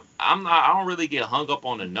 I don't really get hung up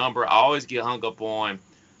on the number. I always get hung up on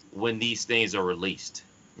when these things are released.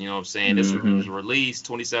 You know what I'm saying? This was released,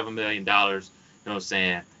 $27 million, you know what I'm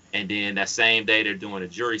saying? And then that same day they're doing a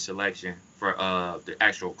jury selection for the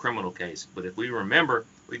actual criminal case. But if we remember,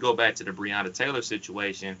 we go back to the Breonna Taylor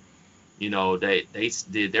situation, they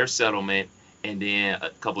did their settlement, and then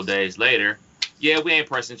a couple days later, we ain't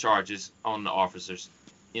pressing charges on the officers.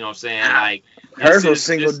 You know what I'm saying? Like hers are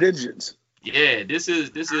single digits. Yeah, this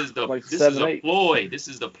is the like this is a ploy. This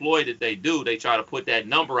is the ploy that they do. They try to put that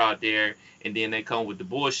number out there, and then they come with the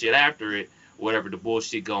bullshit after it. Whatever the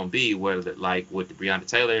bullshit gonna be, whether like with the Breonna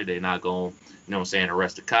Taylor, they're not gonna,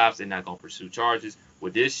 arrest the cops. They're not gonna pursue charges.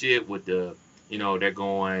 With this shit, with the, they're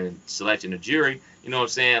going selecting a jury. You know what I'm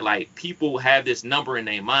saying? Like, people have this number in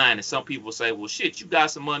their mind, and some people say, well, shit, you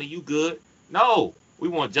got some money, you good. No, we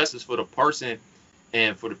want justice for the person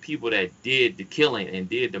and for the people that did the killing and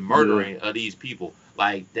did the murdering of these people.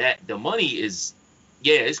 Like, that, the money is,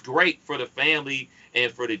 it's great for the family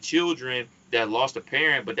and for the children that lost a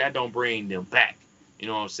parent, but that don't bring them back. You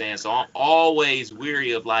know what I'm saying? So I'm always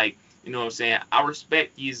weary of, like, I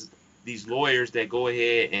respect these lawyers that go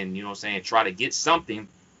ahead and, try to get something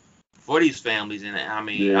for these families. And I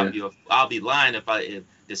mean, I'll be lying if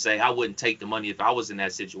to say I wouldn't take the money if I was in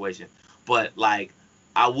that situation. But like,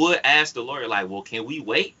 I would ask the lawyer, like, well, can we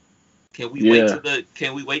wait? Can we wait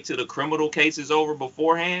till the criminal case is over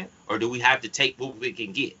beforehand, or do we have to take what we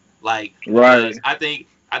can get? Like, because I think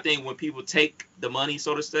when people take the money,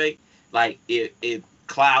 so to say, like it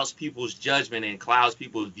clouds people's judgment and clouds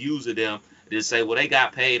people's views of them. To say, well, they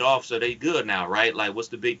got paid off, so they good now, right? Like, what's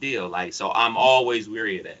the big deal? Like, so I'm always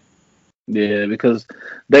weary of that. Yeah, because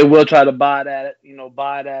they will try to buy that,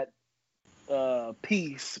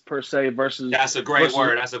 piece per se versus. That's a great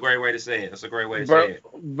word. That's a great way to say it. That's a great way to say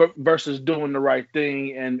it. Versus doing the right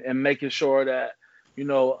thing and making sure that a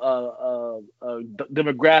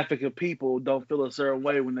demographic of people don't feel a certain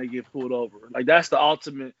way when they get pulled over. Like that's the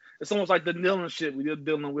ultimate. It's almost like the Dillon shit we were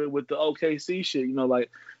dealing with the OKC shit.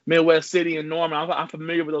 Like Midwest City and Norman. I'm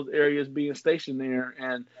familiar with those areas being stationed there,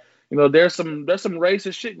 and there's some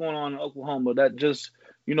racist shit going on in Oklahoma that just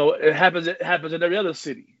it happens in every other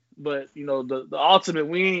city. But the ultimate,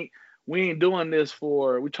 we ain't doing this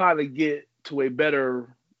we're trying to get to a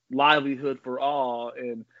better livelihood for all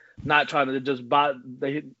and not trying to just buy.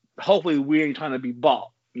 Hopefully we ain't trying to be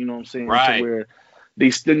bought. You know what I'm saying? Right. To where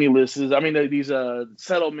these stimuluses, these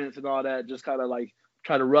settlements and all that just kind of like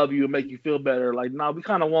try to rub you and make you feel better. Like, no, we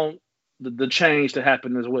kind of want the change to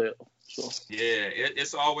happen as well. So. Yeah,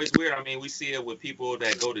 it's always weird. I mean, we see it with people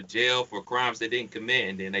that go to jail for crimes they didn't commit,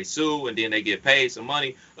 and then they sue, and then they get paid some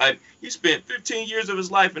money. Like, he spent 15 years of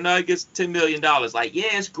his life, and now he gets $10 million. Like,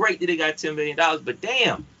 yeah, it's great that he got $10 million, but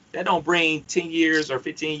damn, that don't bring 10 years or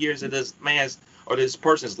 15 years of this man's or this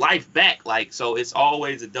person's life back. Like, so it's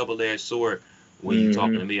always a double-edged sword when you're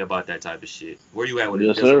talking to me about that type of shit. Where you at with it?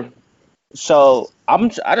 Yes, sir. So I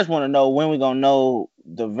just want to know when we gonna know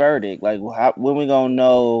the verdict. Like when we gonna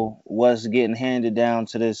know what's getting handed down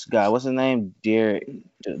to this guy. What's his name? Derek,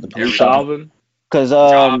 the police Chauvin. Because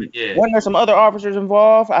weren't there some other officers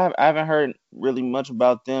involved? I haven't heard really much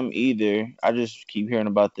about them either. I just keep hearing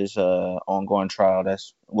about this ongoing trial.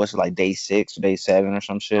 That's what's it, like day 6, day 7, or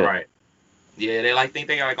some shit. Right. Yeah, they think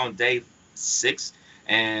they like on day 6,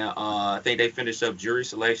 and I think they finished up jury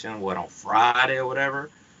selection on Friday or whatever.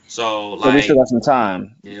 So we still got some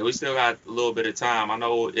time. Yeah, we still got a little bit of time. I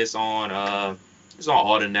know it's on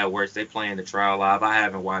all the networks. They playing the trial live. I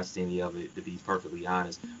haven't watched any of it, to be perfectly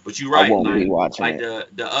honest. But you're right. I won't be watching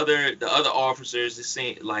it. The other officers, it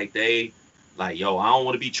seem like they yo, I don't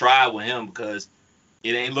want to be tried with him because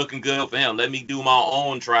it ain't looking good for him. Let me do my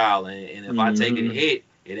own trial, and if I take a hit,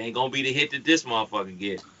 it ain't gonna be the hit that this motherfucker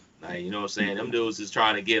get. Like, you know what I'm saying? Them dudes is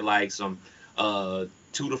trying to get like some 2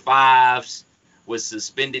 to 5s. With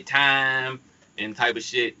suspended time and type of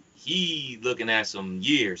shit. He looking at some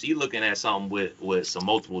years. He looking at something with some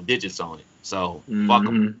multiple digits on it. So fuck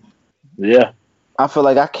him. Yeah. I feel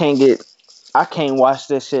like I can't watch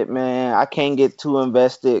this shit, man. I can't get too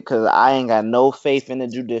invested because I ain't got no faith in the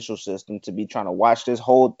judicial system to be trying to watch this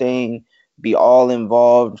whole thing, be all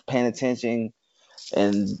involved, paying attention,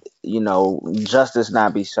 and justice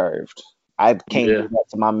not be served. I can't do that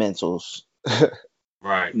to my mentals.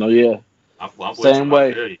 Right. No, yeah. I'm Same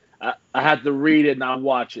way. I have to read it and I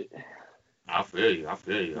watch it. I feel you.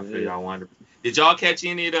 I wonder. Did y'all catch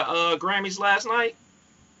any of the Grammys last night?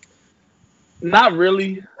 Not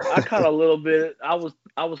really. I caught a little bit. I was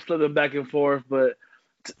flipping back and forth, but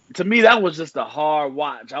to me that was just a hard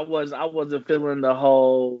watch. I wasn't feeling the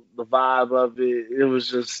vibe of it. It was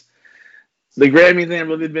just the Grammys ain't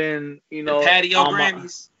really been, the patio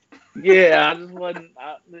Grammys. Yeah, I just wasn't.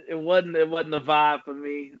 It wasn't a vibe for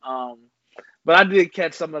me. But I did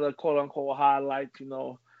catch some of the quote unquote highlights.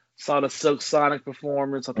 Saw the Silk Sonic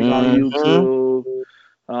performance, I think, on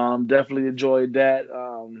YouTube. Definitely enjoyed that.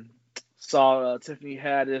 Saw Tiffany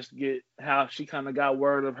Haddish get how she kind of got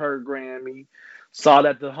word of her Grammy. Saw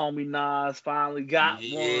that the homie Nas finally got one.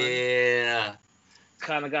 Yeah.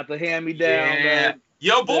 Kind of got the hand me down. Yeah.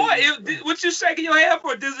 Yo, boy, what you shaking your head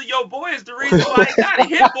for? Your boy is the reason why he got it.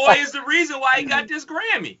 His boy is the reason why he got this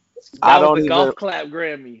Grammy. That was the golf clap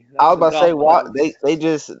Grammy. I was about to say, what they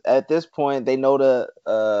just at this point they know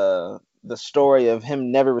the story of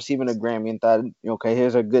him never receiving a Grammy and thought, okay,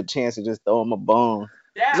 here's a good chance to just throw him a bone.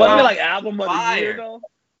 Yeah, wasn't it like album of the year though?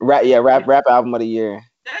 Rap album of the year.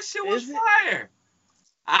 That shit was fire.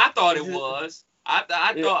 I thought it was.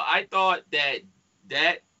 I thought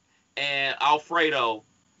that and Alfredo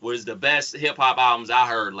was the best hip hop albums I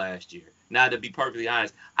heard last year. Now, to be perfectly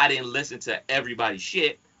honest, I didn't listen to everybody's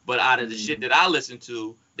shit, but out of the shit that I listened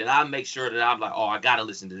to, that I make sure that I'm like, oh, I gotta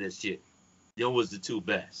listen to this shit. Them was the 2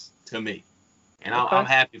 best to me, and I'm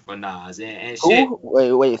happy for Nas and shit.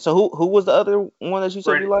 Wait. So who was the other one that you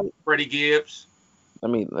said you liked? Freddie Gibbs.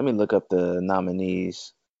 Let me look up the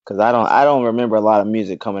nominees Because I don't remember a lot of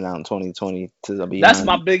music coming out in 2020. To be That's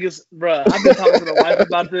my honest. biggest, bruh. I've been talking to the wife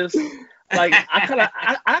about this. Like,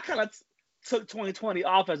 I kind of took 2020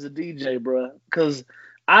 off as a DJ, bruh, because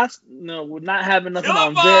with not having nothing Your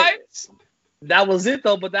on deck, vibes. that was it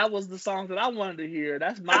though. But that was the songs that I wanted to hear.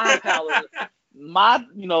 That's my palette.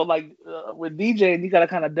 With DJing, you gotta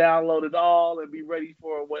kind of download it all and be ready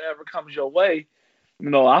for whatever comes your way.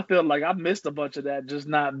 I feel like I missed a bunch of that, just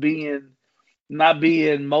not being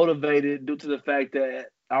motivated due to the fact that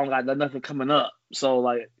I don't got nothing coming up. So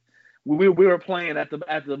like we were playing at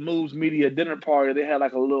the Moves Media dinner party. They had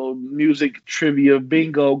like a little music trivia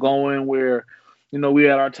bingo going where, we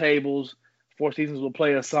had our tables. Four Seasons would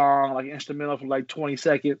play a song like instrumental for like 20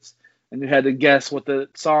 seconds, and you had to guess what the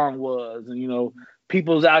song was. And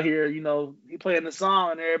people's out here, he playing the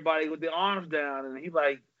song and everybody with their arms down, and he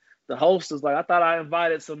like the host is like, I thought I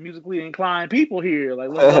invited some musically inclined people here. Like,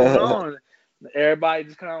 what's going on? Everybody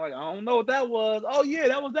just kind of like, I don't know what that was. Oh yeah,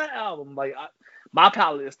 that was that album. Like, my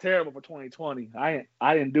palette is terrible for 2020. I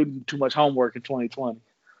didn't do too much homework in 2020.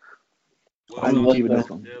 What's I'm up, looking.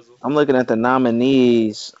 Dizzle? I'm looking at the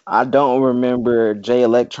nominees. I don't remember Jay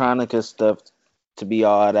Electronica stuff to be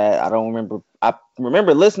all that. I don't remember. I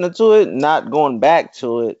remember listening to it, not going back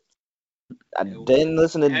to it. I didn't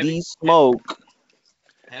listen to Heavy, D Smoke.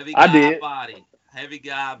 heavy I guy did. body. Heavy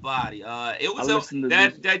guy body. It I was listened to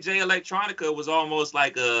that Jay Electronica was almost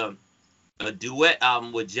like a duet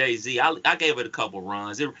album with Jay-Z. I gave it a couple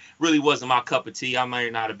runs. It really wasn't my cup of tea. I'm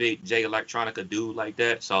not a big Jay Electronica dude like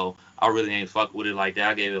that, so I really ain't fuck with it like that.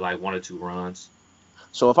 I gave it like 1 or 2 runs.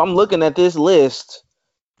 So if I'm looking at this list,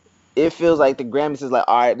 it feels like the Grammys is like,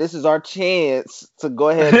 all right, this is our chance to go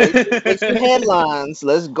ahead and make some headlines.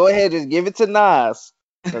 Let's go ahead and just give it to Nas.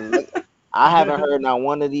 'Cause I haven't heard not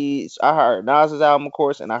one of these. I heard Nas's album, of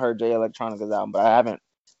course, and I heard Jay Electronica's album, but I haven't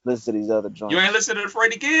listened to these other You ain't joints. listening to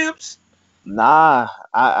Freddie Gibbs? Nah,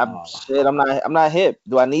 I'm Oh, shit. I'm not hip.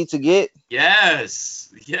 Do I need to get?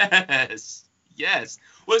 yes, yes, yes.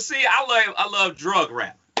 Well, see, I love drug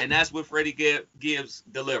rap, and that's what Freddie Gibbs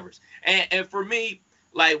delivers. And for me,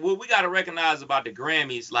 like what we got to recognize about the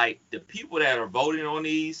Grammys, like the people that are voting on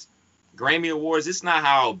these Grammy awards, it's not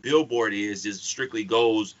how Billboard is. Just strictly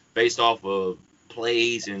goes based off of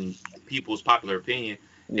plays and people's popular opinion.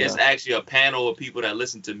 It's Yeah. actually a panel of people that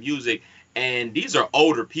listen to music, and these are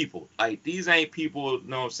older people. Like these ain't people, you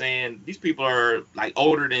know what I'm saying? These people are like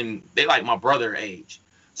older than they like my brother age.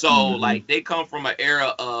 So Hmm. like they come from an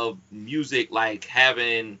era of music like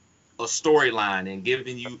having a storyline and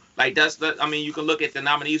giving you like I mean you can look at the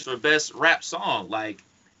nominees for best rap song, like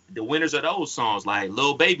the winners of those songs, like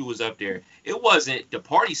Lil Baby was up there. It wasn't the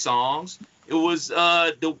party songs. It was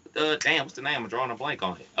the damn, what's the name? I'm drawing a blank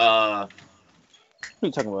on it. What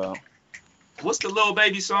you talking about? What's the Lil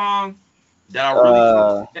Baby song that I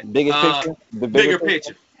really Biggest uh picture. The bigger bigger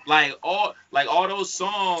picture. picture. Like all those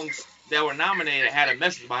songs that were nominated had a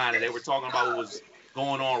message behind it. They were talking about what was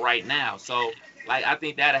going on right now. So like I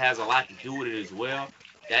think that has a lot to do with it as well.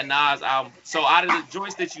 That Nas album. So out of the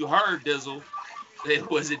joints that you heard, Dizzle,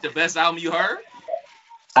 was it the best album you heard?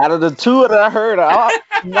 Out of the two that I heard,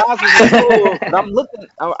 Nas is cool. But I'm looking.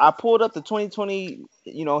 I pulled up the 2020,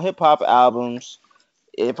 hip hop albums.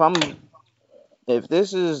 If I'm, if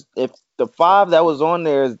the five that was on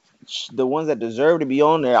there is the ones that deserve to be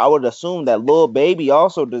on there, I would assume that Lil Baby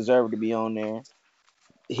also deserved to be on there.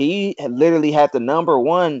 He had literally had the number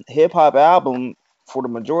one hip hop album for the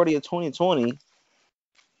majority of 2020.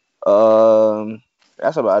 Um,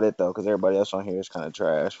 that's about it though, because everybody else on here is kind of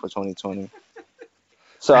trash for 2020.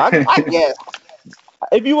 So I guess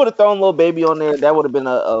if you would have thrown Lil Baby on there, that would have been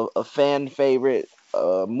a fan favorite.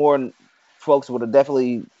 More folks would have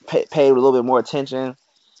definitely paid a little bit more attention.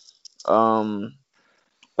 Um,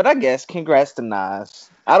 but I guess congrats to Nas.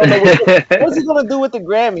 I don't know what's he gonna do with the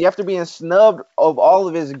Grammy after being snubbed of all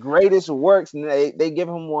of his greatest works, and they give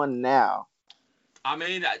him one now. I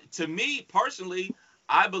mean, to me personally,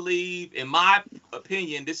 I believe, in my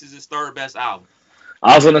opinion, this is his third best album.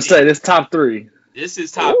 I was To gonna say me, this top three. this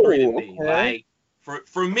is top three to Oh, me. okay. Like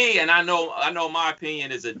for me, and I know my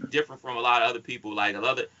opinion is different from a lot of other people. Like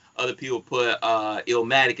other people put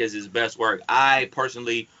Illmatic as his best work. I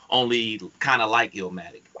personally only kind of like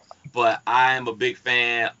Illmatic, but I am a big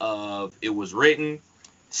fan of It Was Written,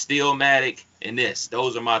 Stillmatic, and this.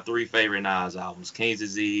 Those are my three favorite Nas albums: King's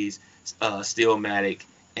Disease, Stillmatic,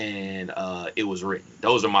 and It Was Written.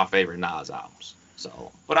 Those are my favorite Nas albums.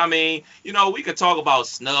 So, but I mean, we could talk about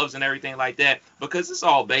snubs and everything like that because it's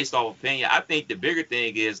all based off opinion. I think the bigger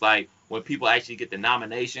thing is like when people actually get the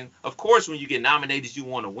nomination. Of course, when you get nominated, you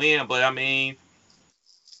want to win, but I mean,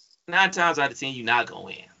 9 times out of 10, you're not gonna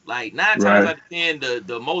win. Like 9 times out of 10,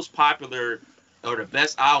 the most popular or the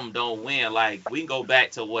best album don't win. Like we can go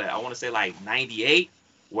back to what I want to say like '98,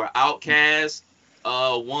 where Outkast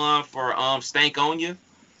won for Stank on You,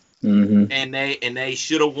 Mm-hmm. and they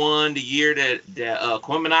should have won the year that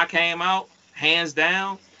Quimini came out, hands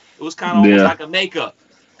down. It was kind of almost Yeah. like a makeup,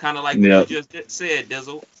 kind of like what Yeah. you just said,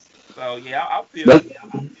 Dizzle. So yeah, I feel But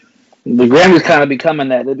you. the Grammys kind of becoming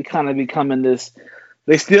that. They kind of becoming this.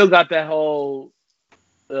 They still got that whole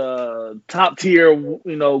top tier,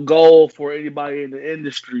 goal for anybody in the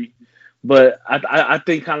industry. But I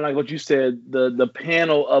think kind of like what you said, the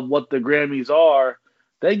panel of what the Grammys are,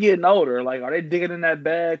 they getting older. Like, are they digging in that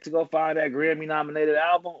bag to go find that Grammy nominated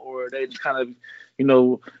album, or are they just kind of,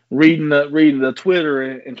 reading the Twitter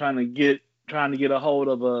and trying to get a hold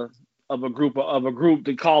of a group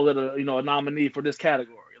to call it a nominee for this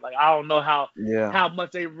category. Like, I don't know Yeah. how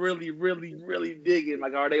much they really, really, really digging.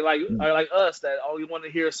 Like, are they like us that only want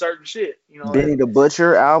to hear certain shit? Benny the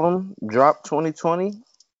Butcher album dropped 2020.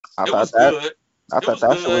 I It thought was that good. I It thought was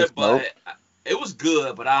that shit was good, dope. but it was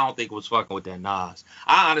good, but I don't think it was fucking with that Nas.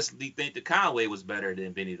 I honestly think the Conway was better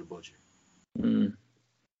than Benny the Butcher. Mm.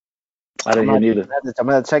 I didn't hear neither. I'm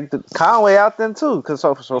gonna check the Conway out then too, cause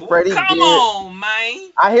so Well, Freddie come did. on,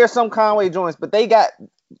 man. I hear some Conway joints, but they got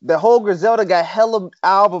the whole Griselda got hella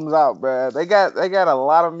albums out, bruh. They got a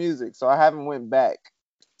lot of music, so I haven't went back.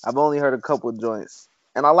 I've only heard a couple joints,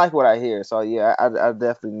 and I like what I hear. So yeah, I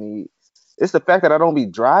definitely need. It's the fact that I don't be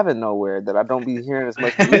driving nowhere, that I don't be hearing as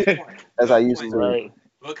much music Good point. as I Good used point. to. Right.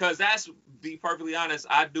 Because that's, be perfectly honest,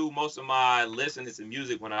 I do most of my listening to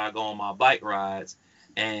music when I go on my bike rides.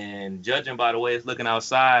 And judging by the way it's looking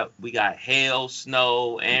outside, we got hail,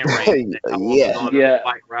 snow, and rain. I won't be Yeah. going on Yeah. a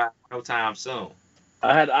bike ride no time soon.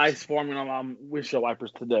 I had ice forming on my windshield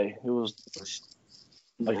wipers today. It was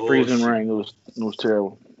like freezing Bullshit. rain. It was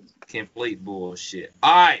terrible. Complete bullshit.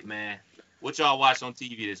 All right, man. What y'all watch on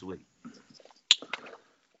TV this week?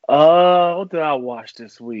 What did I watch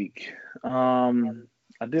this week?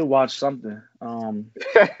 I did watch something.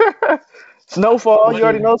 Snowfall. You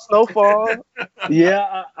already know Snowfall.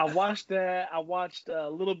 Yeah, I watched that. I watched a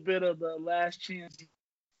little bit of the Last Chance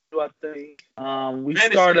U, I think. We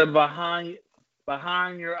Finish started it.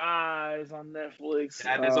 behind Your Eyes on Netflix.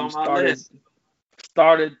 That is on my list.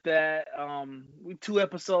 Started that. We 2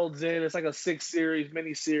 episodes in. It's like a 6 series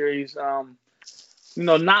mini series.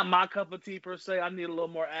 Not my cup of tea per se. I need a little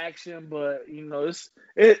more action, but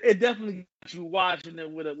it definitely gets you watching it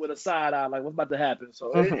with a side eye, like what's about to happen.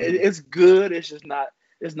 So it's good. It's just not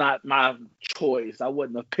my choice. I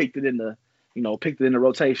wouldn't have picked it in the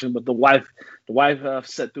rotation, but the wife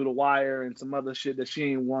set through the wire and some other shit that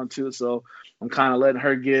she didn't want to. So I'm kind of letting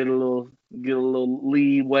her get a little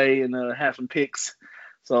leeway and have some picks.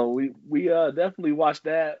 So we definitely watched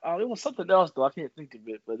that. It was something else though. I can't think of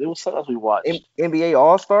it, but it was something else we watched. NBA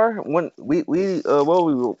All Star. When we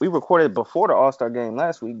recorded before the All Star game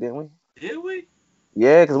last week, didn't we? Did we?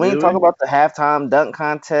 Yeah, because we Did ain't talk we? about the halftime dunk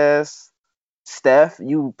contest. Steph,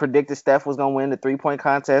 you predicted Steph was gonna win the 3-point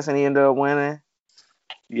contest, and he ended up winning.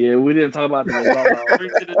 Yeah, we didn't talk about the result. Three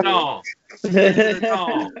to the dawn. Three to the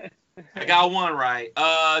dawn. I got one right.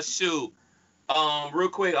 Shoot. Real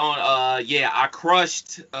quick on I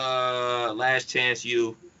crushed Last Chance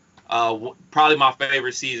U. Probably my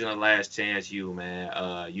favorite season of Last Chance U, man.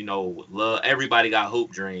 Love, everybody got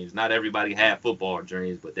hoop dreams. Not everybody had football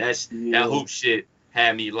dreams, but that hoop shit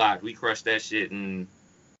had me locked. We crushed that shit in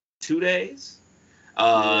 2 days.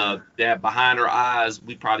 That Behind Her Eyes,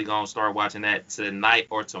 we probably gonna start watching that tonight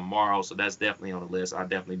or tomorrow. So that's definitely on the list. I'll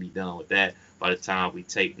definitely be done with that by the time we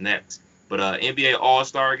tape next. But NBA All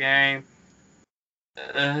Star Game.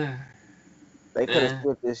 They could have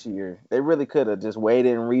skipped this year. They really could have just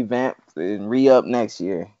waited and revamped and re-up next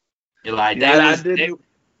year. Like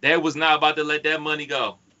they was not about to let that money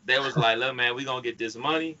go. They was like, look, man, we gonna get this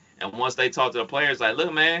money. And once they talk to the players, like,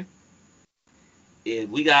 look, man, if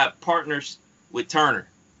we got partners with Turner,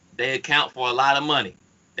 they account for a lot of money.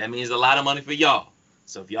 That means a lot of money for y'all.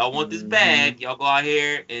 So if y'all want this bag, y'all go out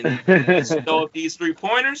here and throw up these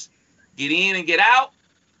 3-pointers, get in and get out,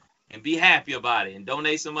 and be happy about it, and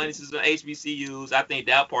donate some money to some HBCUs. I think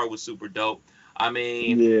that part was super dope. I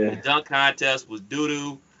mean, the dunk contest was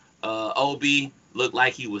doo-doo. Obi looked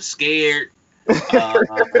like he was scared.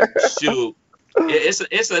 Shoot,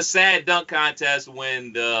 it's a sad dunk contest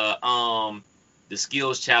when the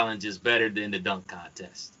skills challenge is better than the dunk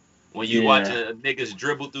contest. When you watch niggas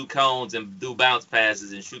dribble through cones and do bounce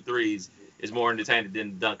passes and shoot threes, it's more entertaining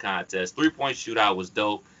than the dunk contest. 3-point shootout was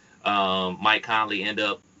dope. Mike Conley ended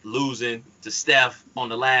up losing to Steph on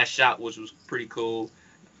the last shot, which was pretty cool.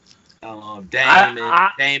 Dame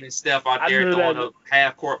and Steph out I there knew throwing that. up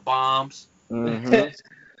half-court bombs. Mm-hmm.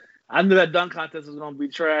 I knew that dunk contest was gonna be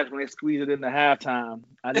trash when they squeezed it into halftime.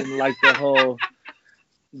 I didn't like the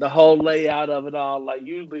whole layout of it all. Like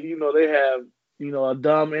usually, they have a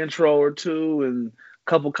dumb intro or two and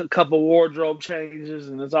couple wardrobe changes,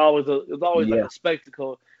 and it's always like Yeah. a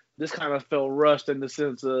spectacle. This kind of felt rushed in the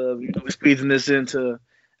sense of squeezing this into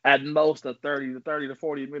at most a 30 to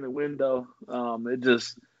 40 minute window. It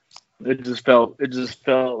just felt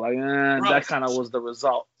like that kind of was the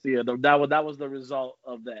result. Yeah, that was the result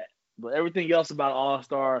of that. But everything else about All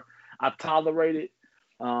Star, I tolerated.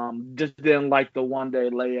 Just didn't like the 1 day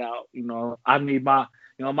layout. I need my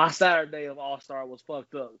Saturday of All Star was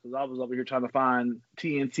fucked up because I was over here trying to find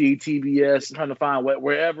TNT, TBS, trying to find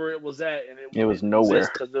wherever it was at, and It was nowhere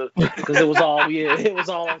because it was all it was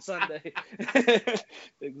all on Sunday.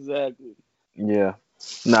 Exactly. Yeah.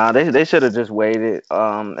 Nah, they should have just waited.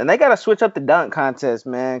 And they gotta switch up the dunk contest,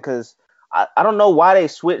 man, because I don't know why they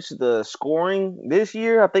switched the scoring this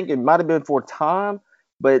year. I think it might have been for time,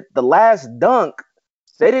 but the last dunk,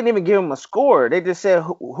 they didn't even give him a score. They just said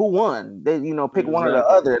who won. They pick one or the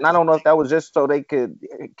Exactly. other, and I don't know if that was just so they could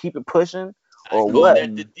keep it pushing I or call what.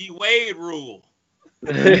 that the D Wade rule.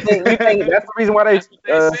 You think that's the reason why That's what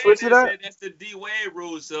they they said. switched They it up? said that's the D Wade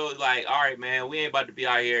rule. So like, all right, man, we ain't about to be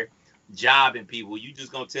out here jobbing people. You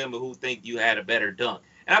just gonna tell me who think you had a better dunk.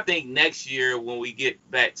 And I think next year when we get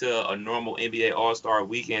back to a normal NBA All-Star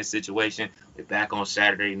weekend situation, we're back on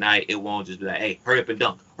Saturday night. It won't just be like, hey, hurry up and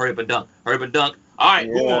dunk, hurry up and dunk, hurry up and dunk. All right,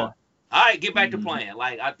 who Yeah. won? All right, get back to playing.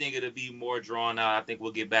 Like I think it'll be more drawn out. I think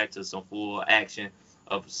we'll get back to some full action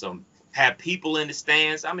of have people in the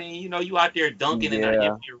stands. I mean, you out there dunking in an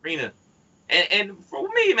Yeah. empty arena. And for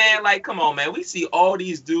me, man, like, come on, man. We see all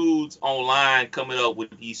these dudes online coming up with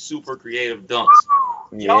these super creative dunks.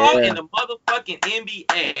 Y'all in the motherfucking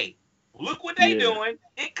NBA, look what they doing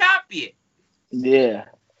and copy it. Yeah.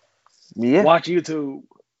 Yeah. Watch YouTube.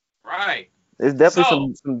 Right. There's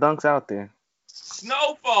definitely some dunks out there.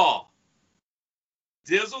 Snowfall.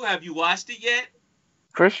 Dizzle, have you watched it yet?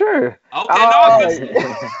 For sure. Okay,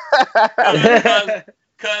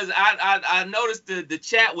 because I noticed the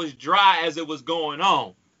chat was dry as it was going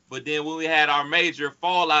on. But then when we had our major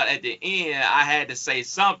fallout at the end, I had to say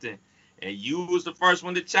something. And you was the first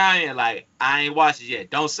one to chime in, like, I ain't watched it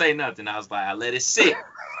yet. Don't say nothing. I was like, I let it sit.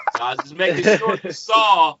 So I was just making sure you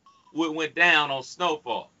saw what went down on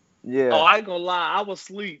Snowfall. Yeah. Oh, I ain't gonna lie. I was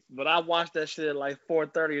asleep, but I watched that shit at like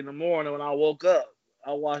 4:30 in the morning when I woke up.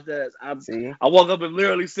 I watched that. I woke up and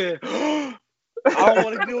literally said, I don't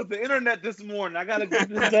want to deal with the internet this morning. I got to get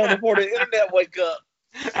this done before the internet wake up.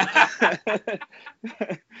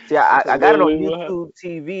 See, I got it on YouTube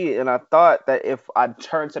TV, and I thought that if I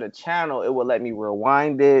turned to the channel, it would let me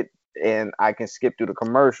rewind it, and I can skip through the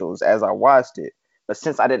commercials as I watched it. But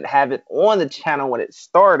since I didn't have it on the channel when it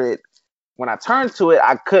started, when I turned to it,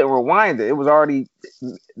 I couldn't rewind it. It was already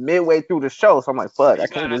midway through the show, so I'm like, fuck, I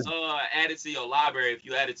can't just add it to your library. If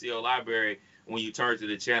you add it to your library, when you turn to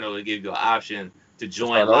the channel, it'll give you an option to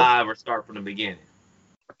join live or start from the beginning.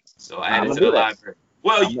 So add it to the library.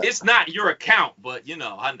 Well, it's not your account, but I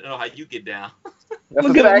know how you get down. That's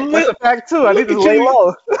a fact too. I need to lay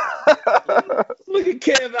low. Look at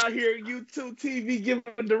Kev out here at YouTube TV giving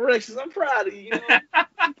directions. I'm proud of you.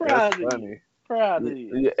 I'm proud of you. Proud of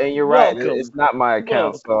you. And you're right. It's not my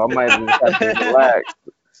account, so I might just have to relax,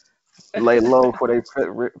 lay low before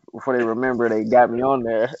they remember they got me on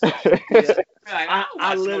there.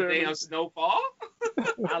 I literally damn Snowfall.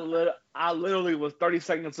 I literally was 30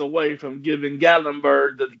 seconds away from giving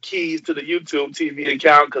Gatlinburg the keys to the YouTube TV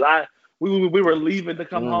account because we were leaving to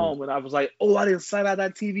come home, and I was like, oh, I didn't sign out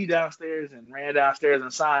that TV downstairs, and ran downstairs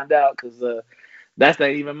and signed out because that's not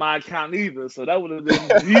even my account either. So that would have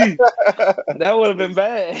been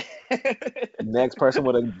bad. Next person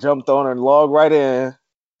would have jumped on and logged right in.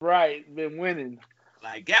 Right, been winning.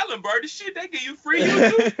 Like Gatlinburg, the shit they give you free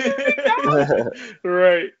YouTube.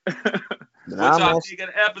 Right. What y'all think of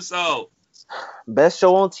the episode? Best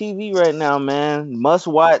show on TV right now, man. Must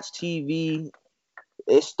watch TV.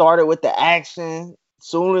 It started with the action.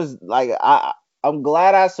 Soon as I'm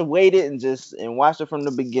glad I waited and watched it from the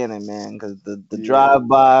beginning, man. Because the drive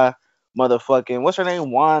by motherfucking what's her name,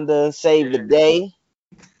 Wanda, saved the day.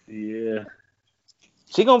 Yeah.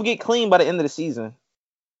 She gonna get clean by the end of the season.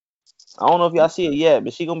 I don't know if y'all see it yet,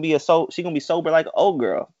 but she gonna be sober like an old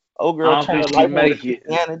girl. Old girl turned to make it.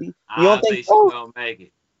 Christianity. You don't think so? She's gonna make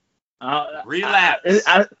it. Relapse.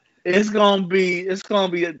 It's gonna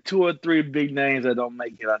be 2 or 3 big names that don't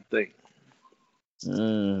make it, I think.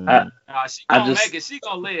 Mm. She gonna make it. She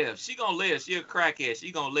gonna live. She gonna live. She a crackhead.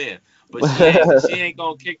 She gonna live. But she ain't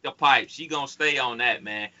gonna kick the pipe. She gonna stay on that,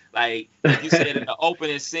 man. Like you said in the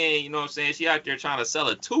opening scene, you know what I'm saying? She out there trying to sell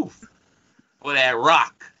a tooth for that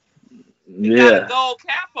rock. You got a gold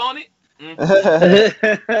cap on it.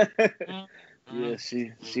 Yeah,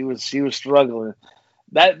 she was struggling.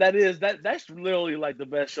 That's literally like the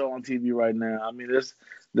best show on TV right now. I mean, there's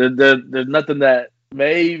nothing that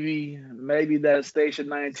maybe that Station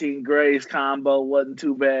 19 Grace combo wasn't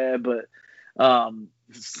too bad, but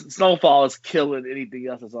Snowfall is killing anything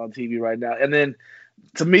else that's on TV right now. And then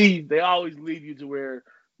to me, they always leave you to where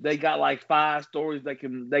they got like 5 stories they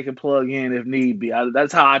can plug in if need be.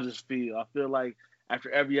 That's how I just feel. I feel like after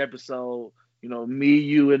every episode, you know, me,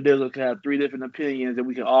 you, and Dizzle can have 3 different opinions, and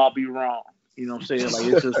we can all be wrong. You know what I'm saying? Like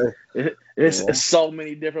it's just it's so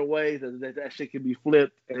many different ways that shit can be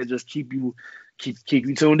flipped, and it just keep you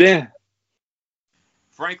tuned in.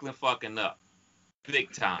 Franklin fucking up,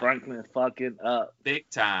 big time. Franklin fucking up, big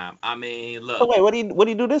time. I mean, look. So wait, what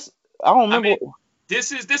do you do this? I don't remember. I mean,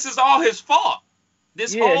 this is all his fault.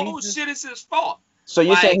 This whole shit is his fault. So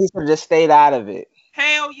you're saying he should have just stayed out of it?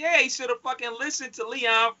 Hell yeah, he should have fucking listened to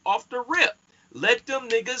Leon off the rip. Let them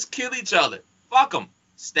niggas kill each other. Fuck them.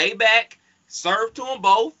 Stay back. Serve to them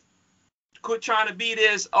both. Quit trying to be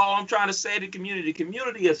this. Oh, I'm trying to save the community. The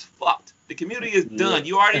community is fucked. The community is done.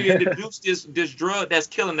 You already introduced this drug that's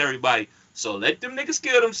killing everybody. So let them niggas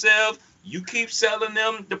kill themselves. You keep selling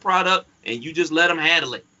them the product, and you just let them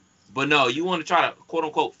handle it. But no, you want to try to quote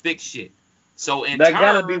unquote fix shit. So in that turn,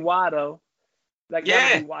 gotta be why though. That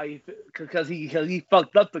gotta be why because he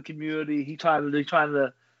fucked up the community. He trying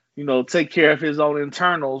to take care of his own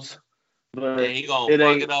internals. But he gonna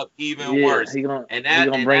fuck it up even worse. He gonna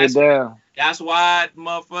bring it down. That's why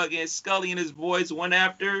motherfucking Scully and his boys went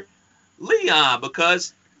after Leon,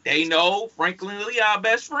 because they know Franklin and Leon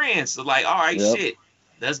best friends. So like, all right, shit,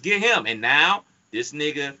 let's get him. And now this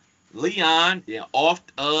nigga Leon off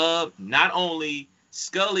not only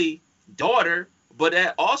Scully daughter, but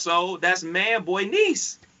that's man boy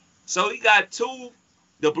niece. So he got 2,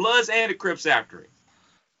 the Bloods and the Crips after it.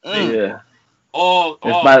 Yeah.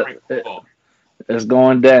 It's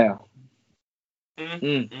going down.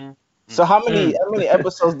 So how many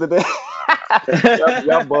episodes did they?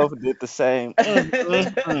 y'all both did the same.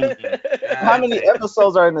 How many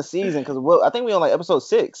episodes are in the season? Because I think we on like episode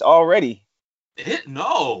 6 already.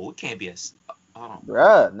 No, it can't be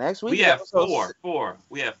Bruh, next week we have 4.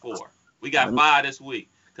 We have 4. We got 5 this week.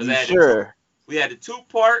 We had the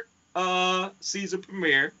 2-part season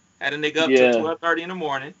premiere. Had a nigga up till 12:30 in the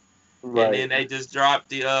morning. Right. And then they just dropped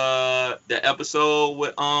the episode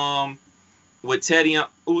with Teddy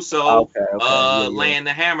Uso laying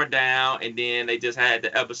the hammer down, and then they just had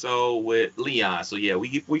the episode with Leon. So yeah,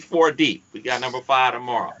 we 4 deep. We got number 5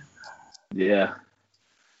 tomorrow. Yeah.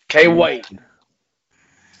 Can't wait.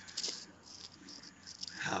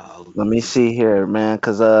 Let me see here, man,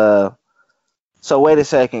 because so wait a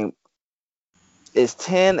second. It's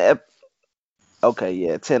 10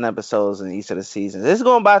 10 episodes in each of the seasons. This is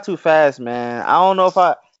going by too fast, man. I don't know if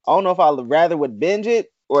I would rather would binge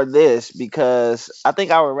it or this, because I think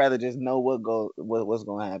I would rather just know what's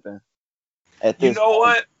going to happen. You know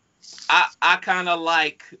what? I kind of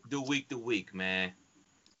like the week to week, man.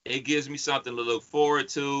 It gives me something to look forward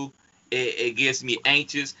to. It gets me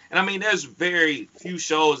anxious. And I mean, there's very few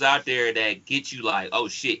shows out there that get you like, oh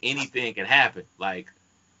shit, anything can happen. Like,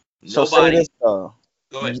 so say this though.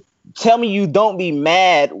 Go ahead. Tell me you don't be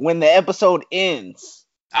mad when the episode ends.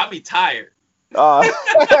 I'll be tired. I'll be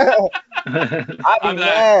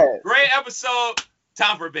mad. Great episode.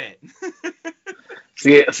 Time for bed.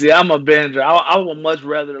 See, I'm a binger. I would much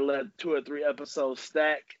rather let 2 or 3 episodes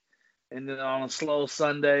stack, and then on a slow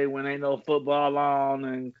Sunday when ain't no football on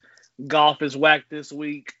and golf is whacked this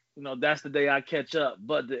week, that's the day I catch up.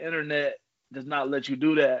 But the internet does not let you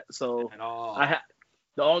do that. So at all.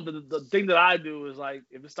 The thing that I do is, like,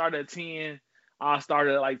 if it started at 10, I'll start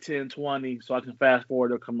at like 10:20 so I can fast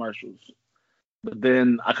forward the commercials. But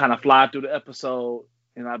then I kind of fly through the episode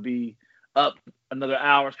and I be up another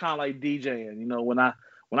hour. It's kind of like DJing. When I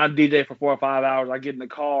DJ for 4 or 5 hours, I get in the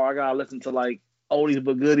car, I gotta listen to like oldies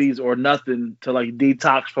but goodies or nothing to like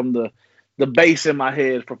detox from the bass in my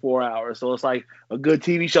head for 4 hours. So it's like a good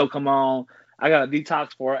TV show come on, I got to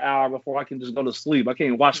detox for an hour before I can just go to sleep. I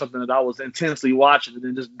can't watch something that I was intensely watching and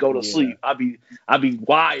then just go to sleep. I be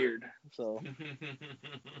wired. So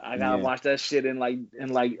I gotta watch that shit in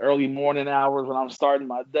early morning hours when I'm starting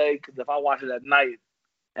my day. Because if I watch it at night,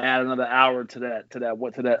 add another hour to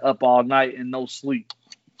that up all night and no sleep.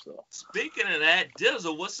 So speaking of that,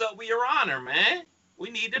 Dizzle, what's up with your honor, man?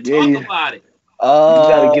 We need to talk about it. You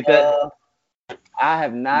gotta get that. I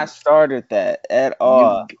have not started that at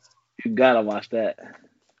all. You gotta watch that.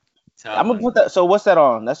 I'm gonna put that. So what's that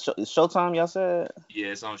on? That's Showtime. Y'all said. Yeah,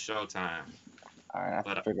 it's on Showtime. All right,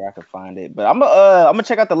 I figure I could find it, but I'm gonna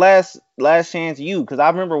check out the Last Chance U because I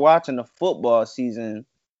remember watching the football season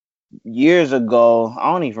years ago.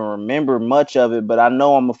 I don't even remember much of it, but I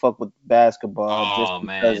know I'm gonna fuck with basketball just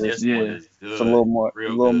because it's a little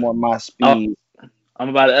more my speed. I'm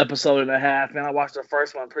about an episode and a half, and I watched the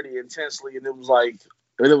first one pretty intensely, and it was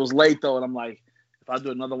late though, and I'm like, if I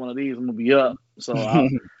do another one of these, I'm gonna be up. So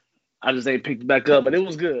I just ain't picked it back up, but it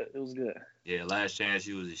was good. It was good. Yeah, Last Chance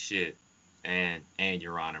U was the shit. And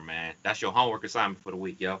Your Honor, man. That's your homework assignment for the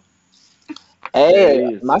week, yo.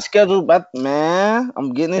 Hey, my schedule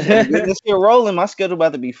I'm getting this shit rolling. My schedule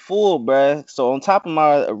about to be full, bruh. So on top of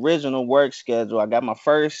my original work schedule, I got my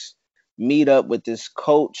first meet up with this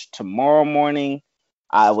coach tomorrow morning.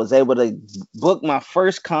 I was able to book my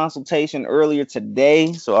first consultation earlier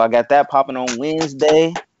today, so I got that popping on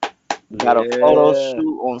Wednesday. Got a photo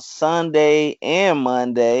shoot on Sunday and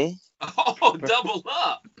Monday. Oh, double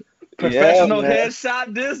up. Professional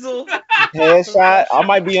headshot, Dizzle. Headshot. I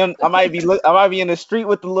might be in the street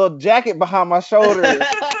with the little jacket behind my shoulder.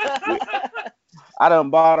 I done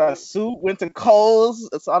bought a suit, went to Kohl's,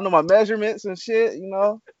 so I know my measurements and shit. You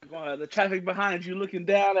know. The traffic behind you looking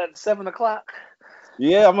down at 7:00.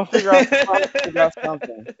 Yeah, I'm gonna figure out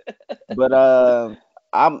something. But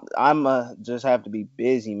I'm just have to be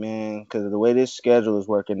busy, man, because of the way this schedule is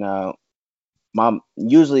working out.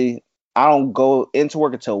 Usually I don't go into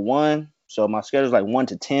work until 1, so my schedule's like 1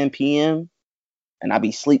 to 10 p.m. and I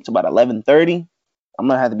be sleep till about 11:30. I'm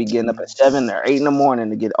gonna have to be getting up at 7 or 8 in the morning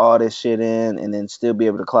to get all this shit in, and then still be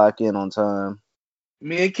able to clock in on time.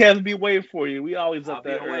 Me and Kevin be waiting for you. We always up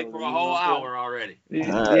there. I'll be awake for a whole hour already. Me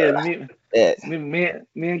and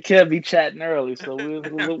Kev be chatting early, so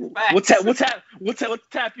we'll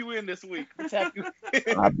tap you in this week.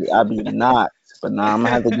 I'll be not, but nah, I'm gonna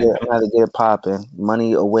have to get it popping.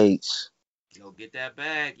 Money awaits. Go get that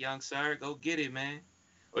bag, young sir. Go get it, man.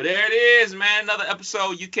 Well, there it is, man. Another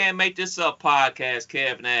episode. You Can't Make This Up podcast.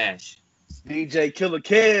 Kev Nash. DJ Killer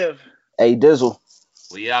Kev. Hey, Dizzle.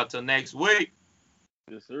 We out till next week.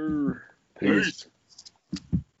 Yes, sir. Peace.